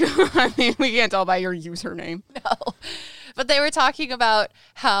tell. I mean, we can't tell by your username. No. But they were talking about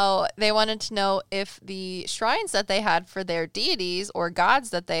how they wanted to know if the shrines that they had for their deities or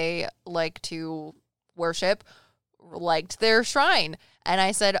gods that they like to worship liked their shrine. And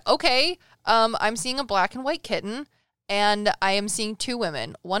I said, okay, I'm seeing a black and white kitten, and I am seeing two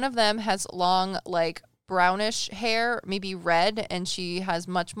women. One of them has long, like, brownish hair, maybe red, and she has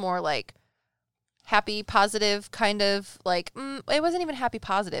much more, like, happy, positive kind of, like, it wasn't even happy,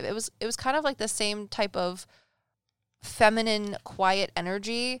 positive. It was kind of like the same type of feminine, quiet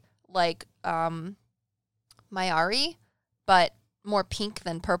energy, like Mayari, but more pink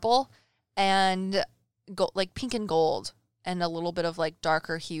than purple, and like pink and gold, and a little bit of like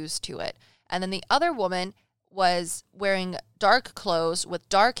darker hues to it. And then the other woman was wearing dark clothes with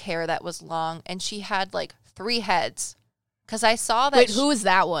dark hair that was long, and she had like 3 heads. Because I saw that. Wait, who is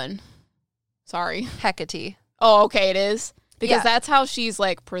that one? Sorry. Hecate. Oh, okay, it is. Because Yeah. that's how she's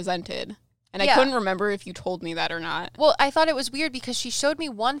like presented. And I couldn't remember if you told me that or not. Well, I thought it was weird because she showed me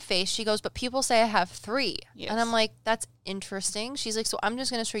one face. She goes, but people say I have 3. Yes. And I'm like, that's interesting. She's like, so I'm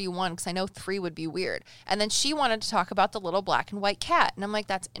just going to show you one because I know 3 would be weird. And then she wanted to talk about the little black and white cat. And I'm like,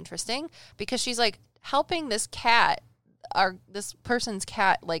 that's interesting because she's like helping this cat, this person's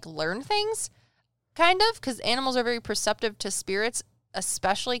cat, like learn things, kind of, because animals are very perceptive to spirits,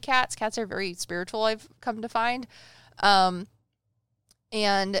 especially cats. Cats are very spiritual, I've come to find.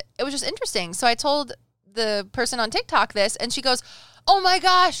 And it was just interesting. So I told the person on TikTok this, and she goes, oh my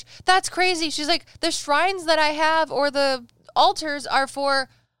gosh, that's crazy. She's like, the shrines that I have or the altars are for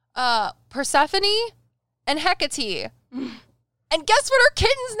Persephone and Hecate. And guess what her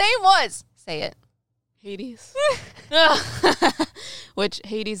kitten's name was? Say it. Hades. Which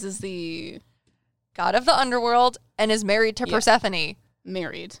Hades is the god of the underworld and is married to Persephone.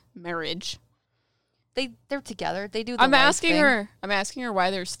 Marriage. They're together. They do the I'm life asking thing. her why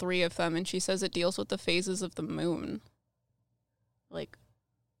there's 3 of them, and she says it deals with the phases of the moon. Like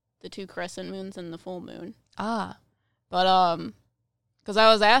the 2 crescent moons and the full moon. Ah. But because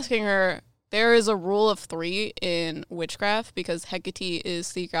I was asking her, there is a rule of 3 in witchcraft because Hecate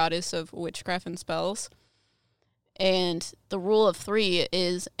is the goddess of witchcraft and spells. And the rule of 3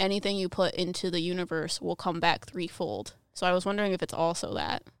 is anything you put into the universe will come back 3-fold. So I was wondering if it's also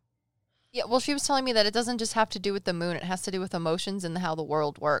that. Yeah, well, she was telling me that it doesn't just have to do with the moon. It has to do with emotions and how the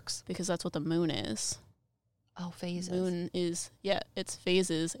world works. Because that's what the moon is. Oh, phases. Moon is, it's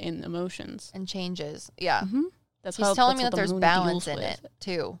phases and emotions. And changes. Yeah. Mm-hmm. She's telling me that there's balance in it,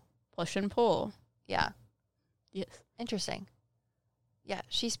 too. Push and pull. Yeah. Yes. Interesting. Yeah,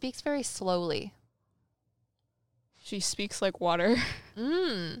 she speaks very slowly. She speaks like water.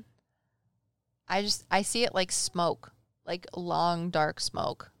 I see it like smoke, like long, dark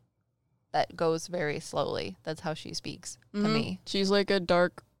smoke that goes very slowly. That's how she speaks to me. She's like a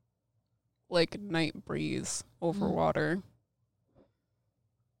dark, like night breeze over water.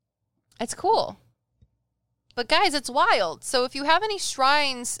 It's cool. But guys, it's wild. So if you have any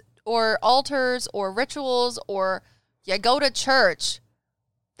shrines or altars or rituals or you go to church,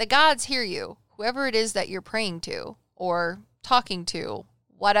 the gods hear you. Whoever it is that you're praying to or talking to,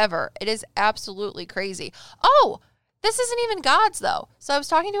 whatever. It is absolutely crazy. Oh, this isn't even gods, though. So I was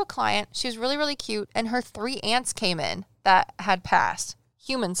talking to a client. She was really, really cute. And her 3 aunts came in that had passed,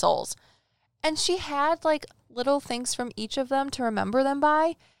 human souls. And she had, like, little things from each of them to remember them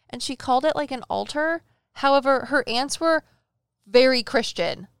by. And she called it, like, an altar. However, her aunts were very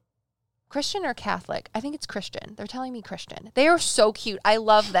Christian. Christian or Catholic? I think it's Christian. They're telling me Christian. They are so cute. I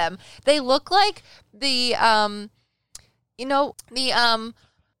love them. They look like the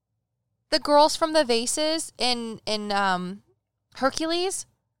girls from the vases in Hercules.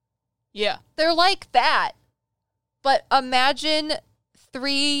 Yeah. They're like that. But imagine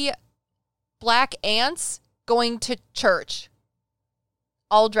 3 black ants going to church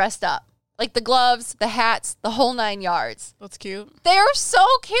all dressed up. Like the gloves, the hats, the whole 9 yards. That's cute. They're so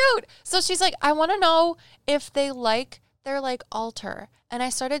cute. So she's like, I want to know if they like their like altar. And I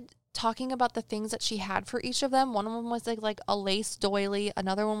started talking about the things that she had for each of them. One of them was like a lace doily.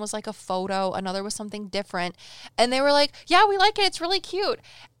 Another one was like a photo. Another was something different. And they were like, yeah, we like it. It's really cute.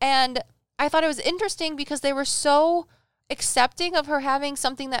 And I thought it was interesting because they were so accepting of her having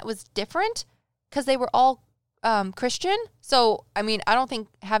something that was different because they were all Christian. So, I mean, I don't think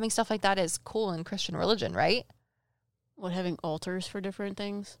having stuff like that is cool in Christian religion, right? What, having altars for different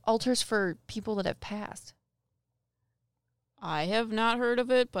things? Altars for people that have passed. I have not heard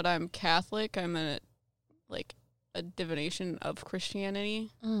of it, but I'm Catholic. I'm a divination of Christianity.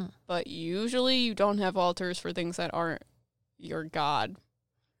 But usually you don't have altars for things that aren't your God.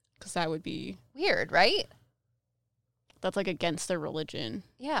 Because that would be weird, right? That's like against their religion.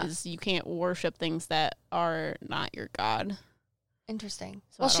 Yeah. Is you can't worship things that are not your God. Interesting.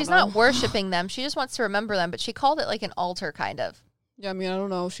 So well, she's not worshiping them. She just wants to remember them, but she called it like an altar, kind of. Yeah, I mean, I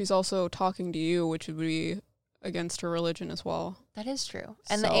don't know. She's also talking to you, which would be against her religion as well. That is true.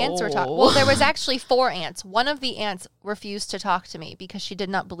 And the aunts were talking. Well, there was actually 4 aunts. One of the aunts refused to talk to me because she did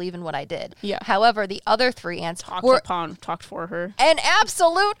not believe in what I did. Yeah. However, the other 3 aunts talked for her. An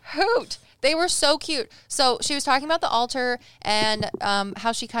absolute hoot. They were so cute. So she was talking about the altar and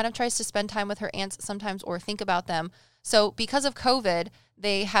how she kind of tries to spend time with her aunts sometimes or think about them. So because of COVID,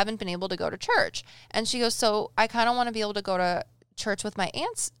 they haven't been able to go to church. And she goes, so I kind of want to be able to go to church with my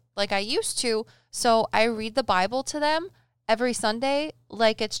aunts like I used to. So I read the Bible to them every Sunday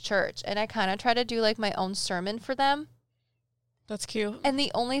like it's church. And I kind of try to do like my own sermon for them. That's cute. And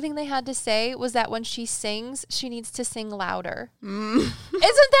the only thing they had to say was that when she sings, she needs to sing louder. Isn't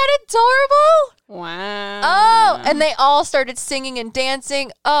that adorable? Wow. Oh, and they all started singing and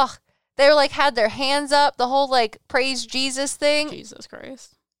dancing. Ugh, They like had their hands up, the whole like praise Jesus thing. Jesus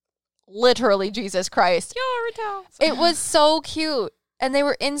Christ. Literally Jesus Christ. Yorito. It was so cute. And they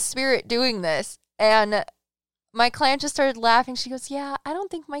were in spirit doing this. And my client just started laughing. She goes, yeah, I don't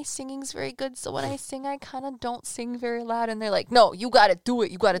think my singing's very good. So when I sing, I kind of don't sing very loud. And they're like, no, you got to do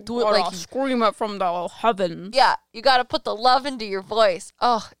it. You got to do it like scream it from the heavens. Yeah, you got to put the love into your voice.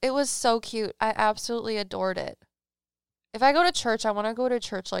 Oh, it was so cute. I absolutely adored it. If I go to church, I want to go to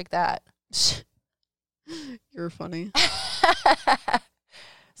church like that. You're funny.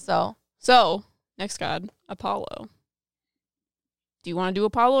 So, next god, Apollo. Do you want to do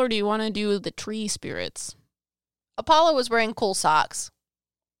Apollo or do you want to do the tree spirits? Apollo was wearing cool socks.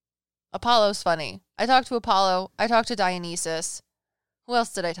 Apollo's funny. I talked to Apollo. I talked to Dionysus. Who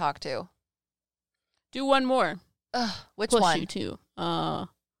else did I talk to? Do one more. Which Plus one? you two.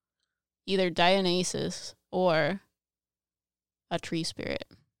 Either Dionysus or a tree spirit.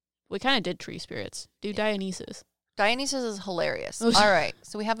 We kind of did tree spirits. Do Dionysus. Dionysus is hilarious. All right.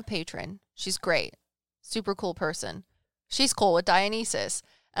 So we have a patron. She's great. Super cool person. She's cool with Dionysus.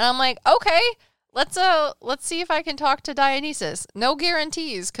 And I'm like, okay, let's see if I can talk to Dionysus. No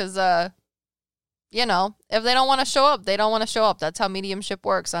guarantees, because you know, if they don't want to show up, they don't want to show up. That's how mediumship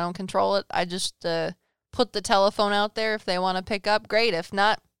works. I don't control it. I just put the telephone out there. If they want to pick up, great. If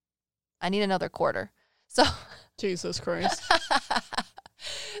not, I need another quarter. So Jesus Christ.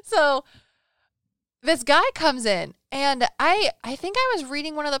 So this guy comes in, and I think I was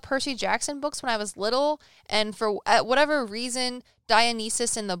reading one of the Percy Jackson books when I was little, and for whatever reason,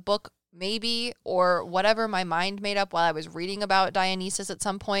 Dionysus in the book maybe, or whatever my mind made up while I was reading about Dionysus at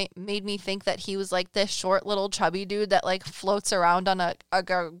some point, made me think that he was like this short little chubby dude that like floats around on a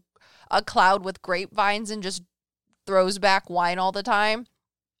cloud with grapevines and just throws back wine all the time.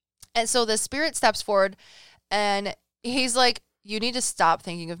 And so the spirit steps forward, and he's like, you need to stop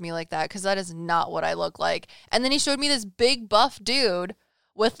thinking of me like that, because that is not what I look like. And then he showed me this big buff dude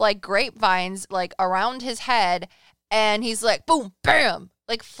with like grapevines like around his head, and he's like, boom, bam,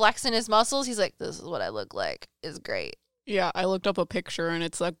 like flexing his muscles. He's like, this is what I look like. It's great. Yeah, I looked up a picture, and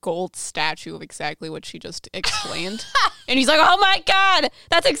it's a gold statue of exactly what she just explained. And he's like, oh my God,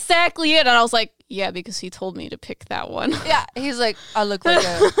 that's exactly it. And I was like, yeah, because he told me to pick that one. Yeah, he's like, I look like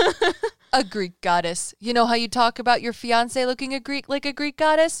a Greek goddess. You know how you talk about your fiance looking like a Greek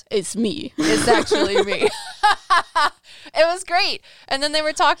goddess? It's me. It's actually me. It was great. And then they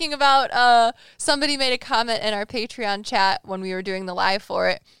were talking about, somebody made a comment in our Patreon chat when we were doing the live for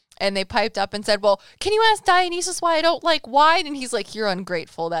it. And they piped up and said, well, can you ask Dionysus why I don't like wine? And he's like, you're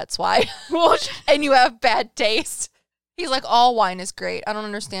ungrateful, that's why. And you have bad taste. He's like, all wine is great. I don't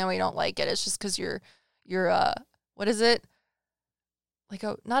understand why you don't like it. It's just because you're what is it? Like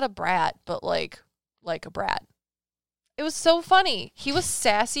not a brat, but like a brat. It was so funny. He was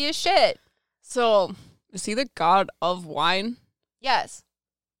sassy as shit. So, is he the god of wine? Yes.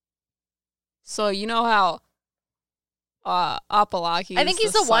 So, you know how Apolaki I think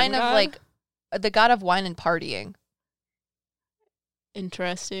he's the wine of like the god of wine and partying.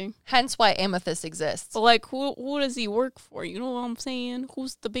 Interesting. Hence why Amethyst exists. But like, who does he work for? You know what I'm saying?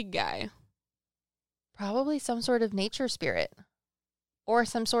 Who's the big guy? Probably some sort of nature spirit. Or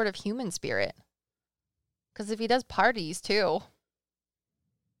some sort of human spirit. Because if he does parties too.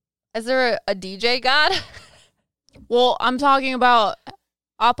 Is there a DJ god? Well, I'm talking about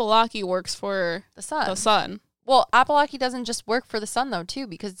Apolaki works for The sun. The sun. Well, Apolaki doesn't just work for the sun though too,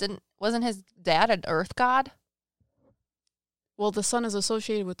 because wasn't his dad an earth god? Well, the sun is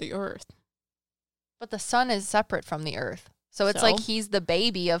associated with the earth. But the sun is separate from the earth. So it's like he's the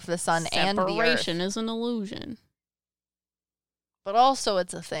baby of the sun and the earth. Separation is an illusion. But also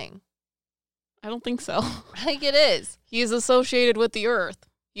it's a thing. I don't think so. I think it is. He is associated with the earth.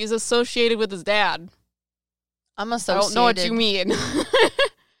 He's associated with his dad. I'm associated. I don't know what you mean.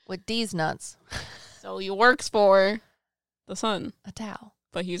 With these nuts. So he works for the sun. A Tao.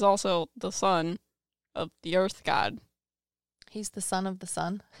 But he's also the son of the earth god. He's the son of the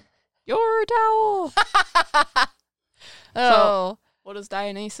sun. Your Tao. Oh. So, what does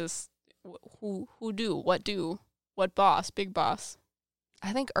Dionysus, who do? What boss? Big boss?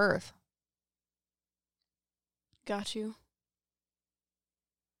 I think Earth. Got you.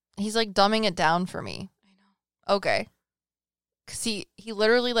 He's like dumbing it down for me. I know. Okay. Because he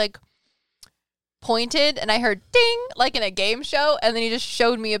literally like pointed and I heard ding like in a game show, and then he just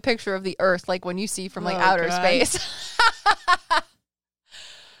showed me a picture of the Earth like when you see from like outer space.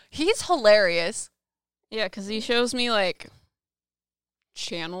 He's hilarious. Yeah, because he shows me like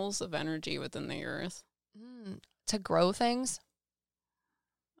channels of energy within the earth. To grow things?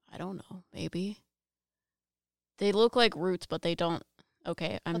 I don't know. Maybe. They look like roots, but they don't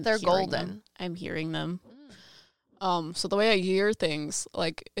Okay, But they're hearing golden. them. I'm hearing them. So the way I hear things,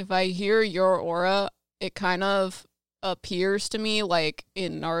 like if I hear your aura, it kind of appears to me like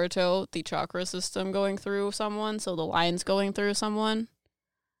in Naruto, the chakra system going through someone, so the lines going through someone.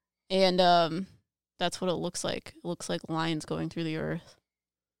 And that's what it looks like. It looks like lines going through the earth.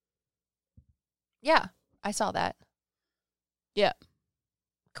 Yeah, I saw that. Yeah.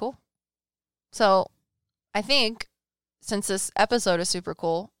 Cool. So I think since this episode is super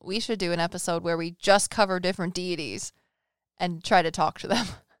cool, we should do an episode where we just cover different deities and try to talk to them.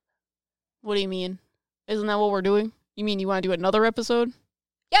 What do you mean? Isn't that what we're doing? You mean you want to do another episode?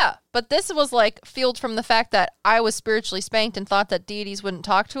 Yeah, but this was like fueled from the fact that I was spiritually spanked and thought that deities wouldn't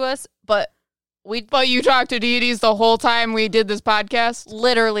talk to us, but But you talked to deities the whole time we did this podcast?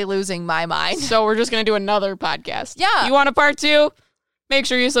 literally losing my mind. So we're just going to do another podcast. Yeah. You want a part 2? Make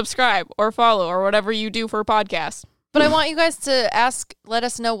sure you subscribe or follow or whatever you do for podcasts. But I want you guys to let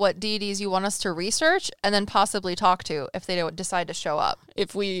us know what deities you want us to research and then possibly talk to if they don't decide to show up.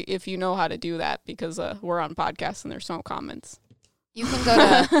 If you know how to do that, because we're on podcasts and there's no comments. You can go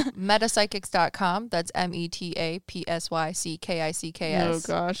to metapsychics.com. That's metapsychicks. Oh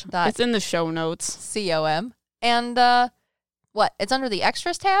gosh. That- It's in the show notes. .com. And what? It's under the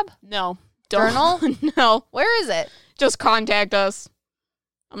extras tab? No. Journal? No. Where is it? Just contact us.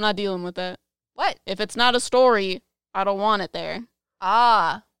 I'm not dealing with that. What? If it's not a story, I don't want it there.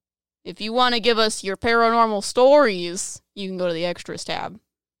 Ah. If you want to give us your paranormal stories, you can go to the extras tab.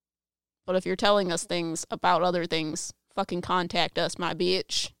 But if you're telling us things about other things, fucking contact us, my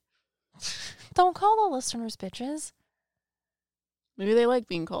bitch. Don't call the listeners bitches. Maybe they like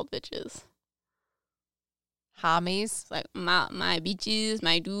being called bitches. Homies. It's like my bitches,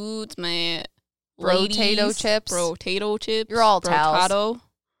 my dudes, my Brotato ladies, chips. Brotato chips. You're all towels. Brotato.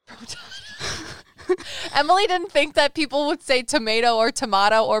 Emily didn't think that people would say tomato or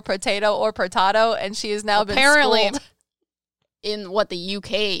tomato or potato or potato, and she has now Apparently, been schooled. in what the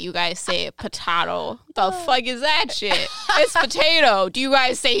UK, you guys say potato. The fuck is that shit? It's potato. Do you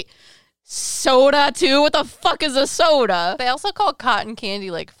guys say soda too? What the fuck is a soda? They also call cotton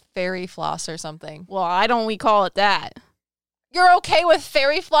candy like fairy floss or something. Well, why don't we call it that? You're okay with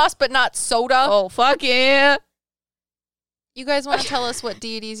fairy floss but not soda? Oh, fuck yeah. You guys want to tell us what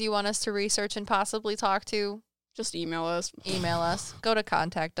deities you want us to research and possibly talk to? Just email us. Email us. Go to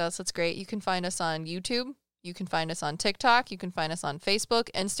contact us. That's great. You can find us on YouTube. You can find us on TikTok. You can find us on Facebook,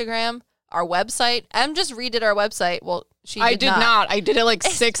 Instagram, our website. Em just redid our website. Well, I did not. I did it like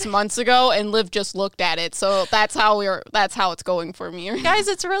 6 months ago, and Liv just looked at it. So that's how it's going for me. Guys,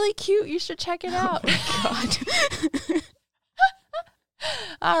 it's really cute. You should check it out. God.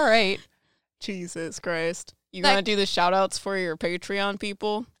 All right. Jesus Christ. You That- gonna do the shout outs for your Patreon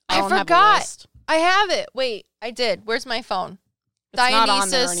people? I don't have a forgot. list. I have it. Wait, I did. Where's my phone? It's not on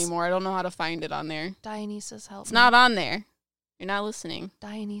there Dionysus. anymore. I don't know how to find it on there. Dionysus, help It's me. not on there. You're not listening.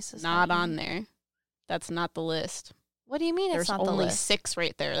 Dionysus. Not help on me. there. That's not the list. What do you mean There's it's not the only list? 6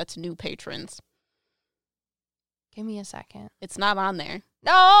 right there. That's new patrons. Give me a second. It's not on there.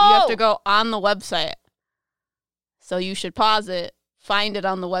 No! You have to go on the website. So you should pause it, find it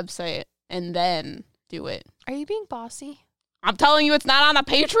on the website, and then do it. Are you being bossy? I'm telling you, it's not on the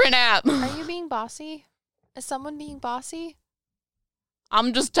Patreon app. Are you being bossy? Is someone being bossy?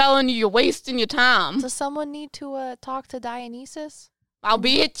 I'm just telling you, you're wasting your time. Does someone need to talk to Dionysus I'll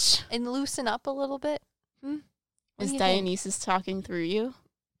bitch. and loosen up a little bit? What Is do you think? Dionysus talking through you?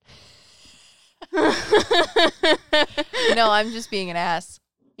 No, I'm just being an ass.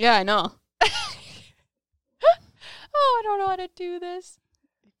 Yeah, I know. Oh, I don't know how to do this.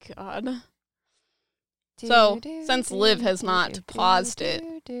 God. So, since Liv has not paused it,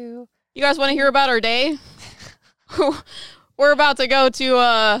 you guys want to hear about our day? We're about to go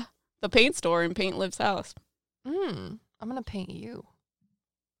to the paint store and paint Liv's house. I'm going to paint you.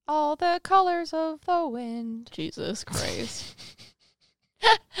 All the colors of the wind. Jesus Christ.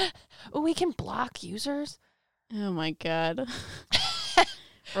 Oh, we can block users? Oh my God.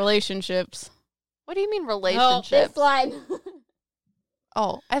 Relationships. What do you mean relationships? one.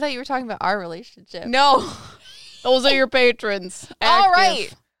 Oh, I thought you were talking about our relationship. No. Those are your patrons. All Active.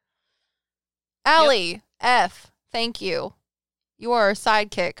 right. Allie, F, thank you. You are our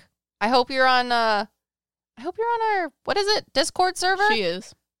sidekick. I hope you're on our, what is it, Discord server? She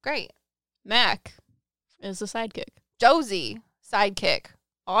is. Great. Mac is the sidekick. Josie, sidekick.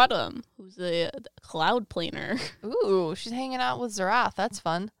 Autumn, who's the cloud planer. Ooh, she's hanging out with Zarath. That's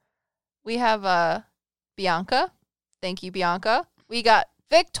fun. We have Bianca. Thank you, Bianca. We got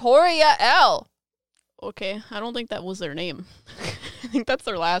Victoria L. Okay, I don't think that was their name. I think that's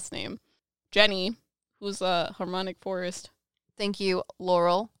their last name. Jenny, who's Harmonic Forest. Thank you,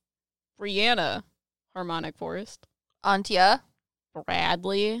 Laurel. Brianna, Harmonic Forest. Antia.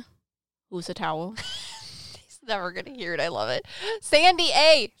 Bradley, who's a towel. He's never going to hear it. I love it. Sandy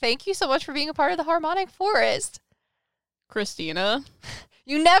A. Thank you so much for being a part of the Harmonic Forest. Christina.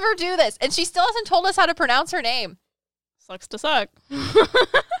 You never do this. And she still hasn't told us how to pronounce her name. Sucks to suck.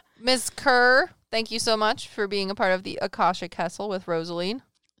 Ms. Kerr, thank you so much for being a part of the Akasha Kessel with Rosaline.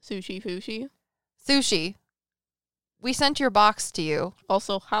 Sushi Fushi. Sushi, we sent your box to you.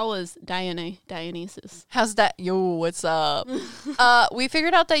 Also, how is Dionysus? How's that? Yo, what's up? We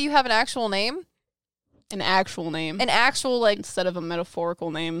figured out that you have an actual name. An actual name. An actual, like, instead of a metaphorical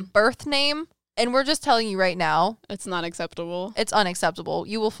name. Birth name. And we're just telling you right now. It's not acceptable. It's unacceptable.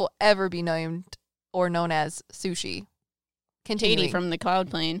 You will forever be named or known as Sushi. Continuing. Katie from the Cloud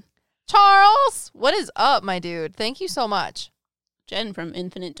Plane. Charles, what is up, my dude? Thank you so much. Jen from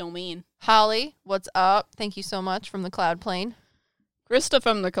Infinite Domain. Holly, what's up? Thank you so much from the Cloud Plane. Krista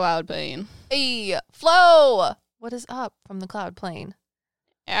from the Cloud Plane. Hey, Flo, what is up from the Cloud Plane?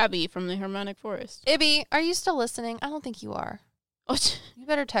 Abby from the Harmonic Forest. Ibby, are you still listening? I don't think you are. Oh, you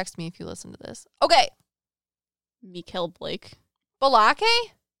better text me if you listen to this. Okay. Mikael Blake.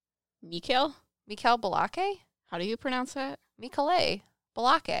 Balake? Mikael Balake? How do you pronounce that? Mikale.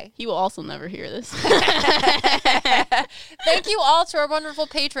 Balake. He will also never hear this. Thank you all to our wonderful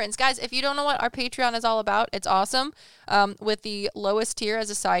patrons. Guys, if you don't know what our Patreon is all about, it's awesome. With the lowest tier as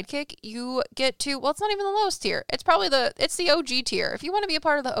a sidekick, you get to, well, it's not even the lowest tier. It's probably it's the OG tier. If you want to be a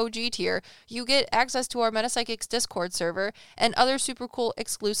part of the OG tier, you get access to our Metapsychics Discord server and other super cool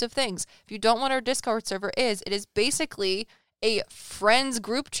exclusive things. If you don't know what our Discord server is, it is basically a friends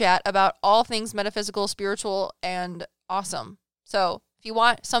group chat about all things metaphysical, spiritual, and awesome. So if you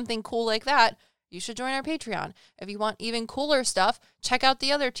want something cool like that, you should join our Patreon. If you want even cooler stuff, check out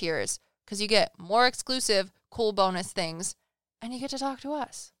the other tiers because you get more exclusive, cool bonus things, and you get to talk to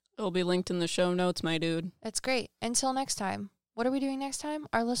us. It'll be linked in the show notes, my dude. It's great. Until next time. What are we doing next time?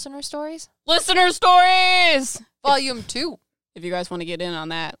 Our listener stories? Listener stories! Volume 2. If you guys want to get in on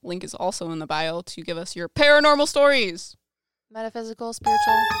that, link is also in the bio to give us your paranormal stories. Metaphysical,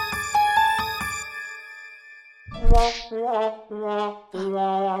 spiritual.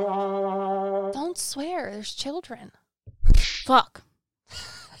 Don't swear. There's children. Fuck.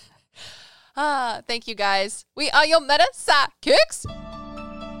 Thank you guys. We are your Metapsychics.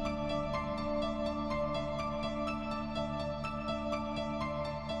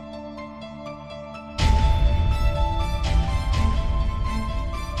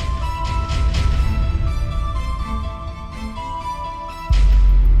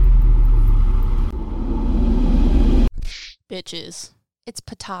 Bitches. It's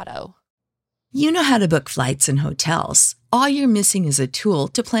potato. You know how to book flights and hotels. All you're missing is a tool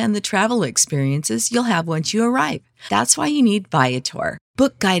to plan the travel experiences you'll have once you arrive. That's why you need Viator.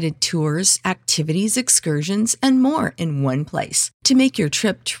 Book guided tours, activities, excursions, and more in one place to make your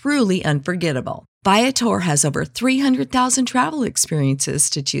trip truly unforgettable. Viator has over 300,000 travel experiences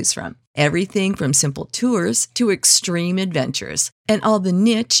to choose from. Everything from simple tours to extreme adventures and all the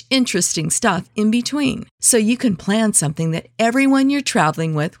niche, interesting stuff in between. So you can plan something that everyone you're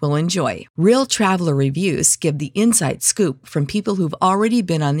traveling with will enjoy. Real traveler reviews give the inside scoop from people who've already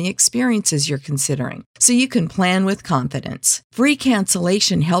been on the experiences you're considering. So you can plan with confidence. Free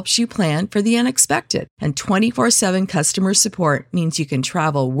cancellation helps you plan for the unexpected. And 24/7 customer support means you can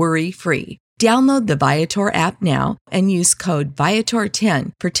travel worry-free. Download the Viator app now and use code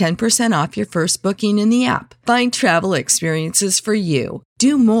Viator10 for 10% off your first booking in the app. Find travel experiences for you.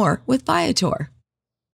 Do more with Viator.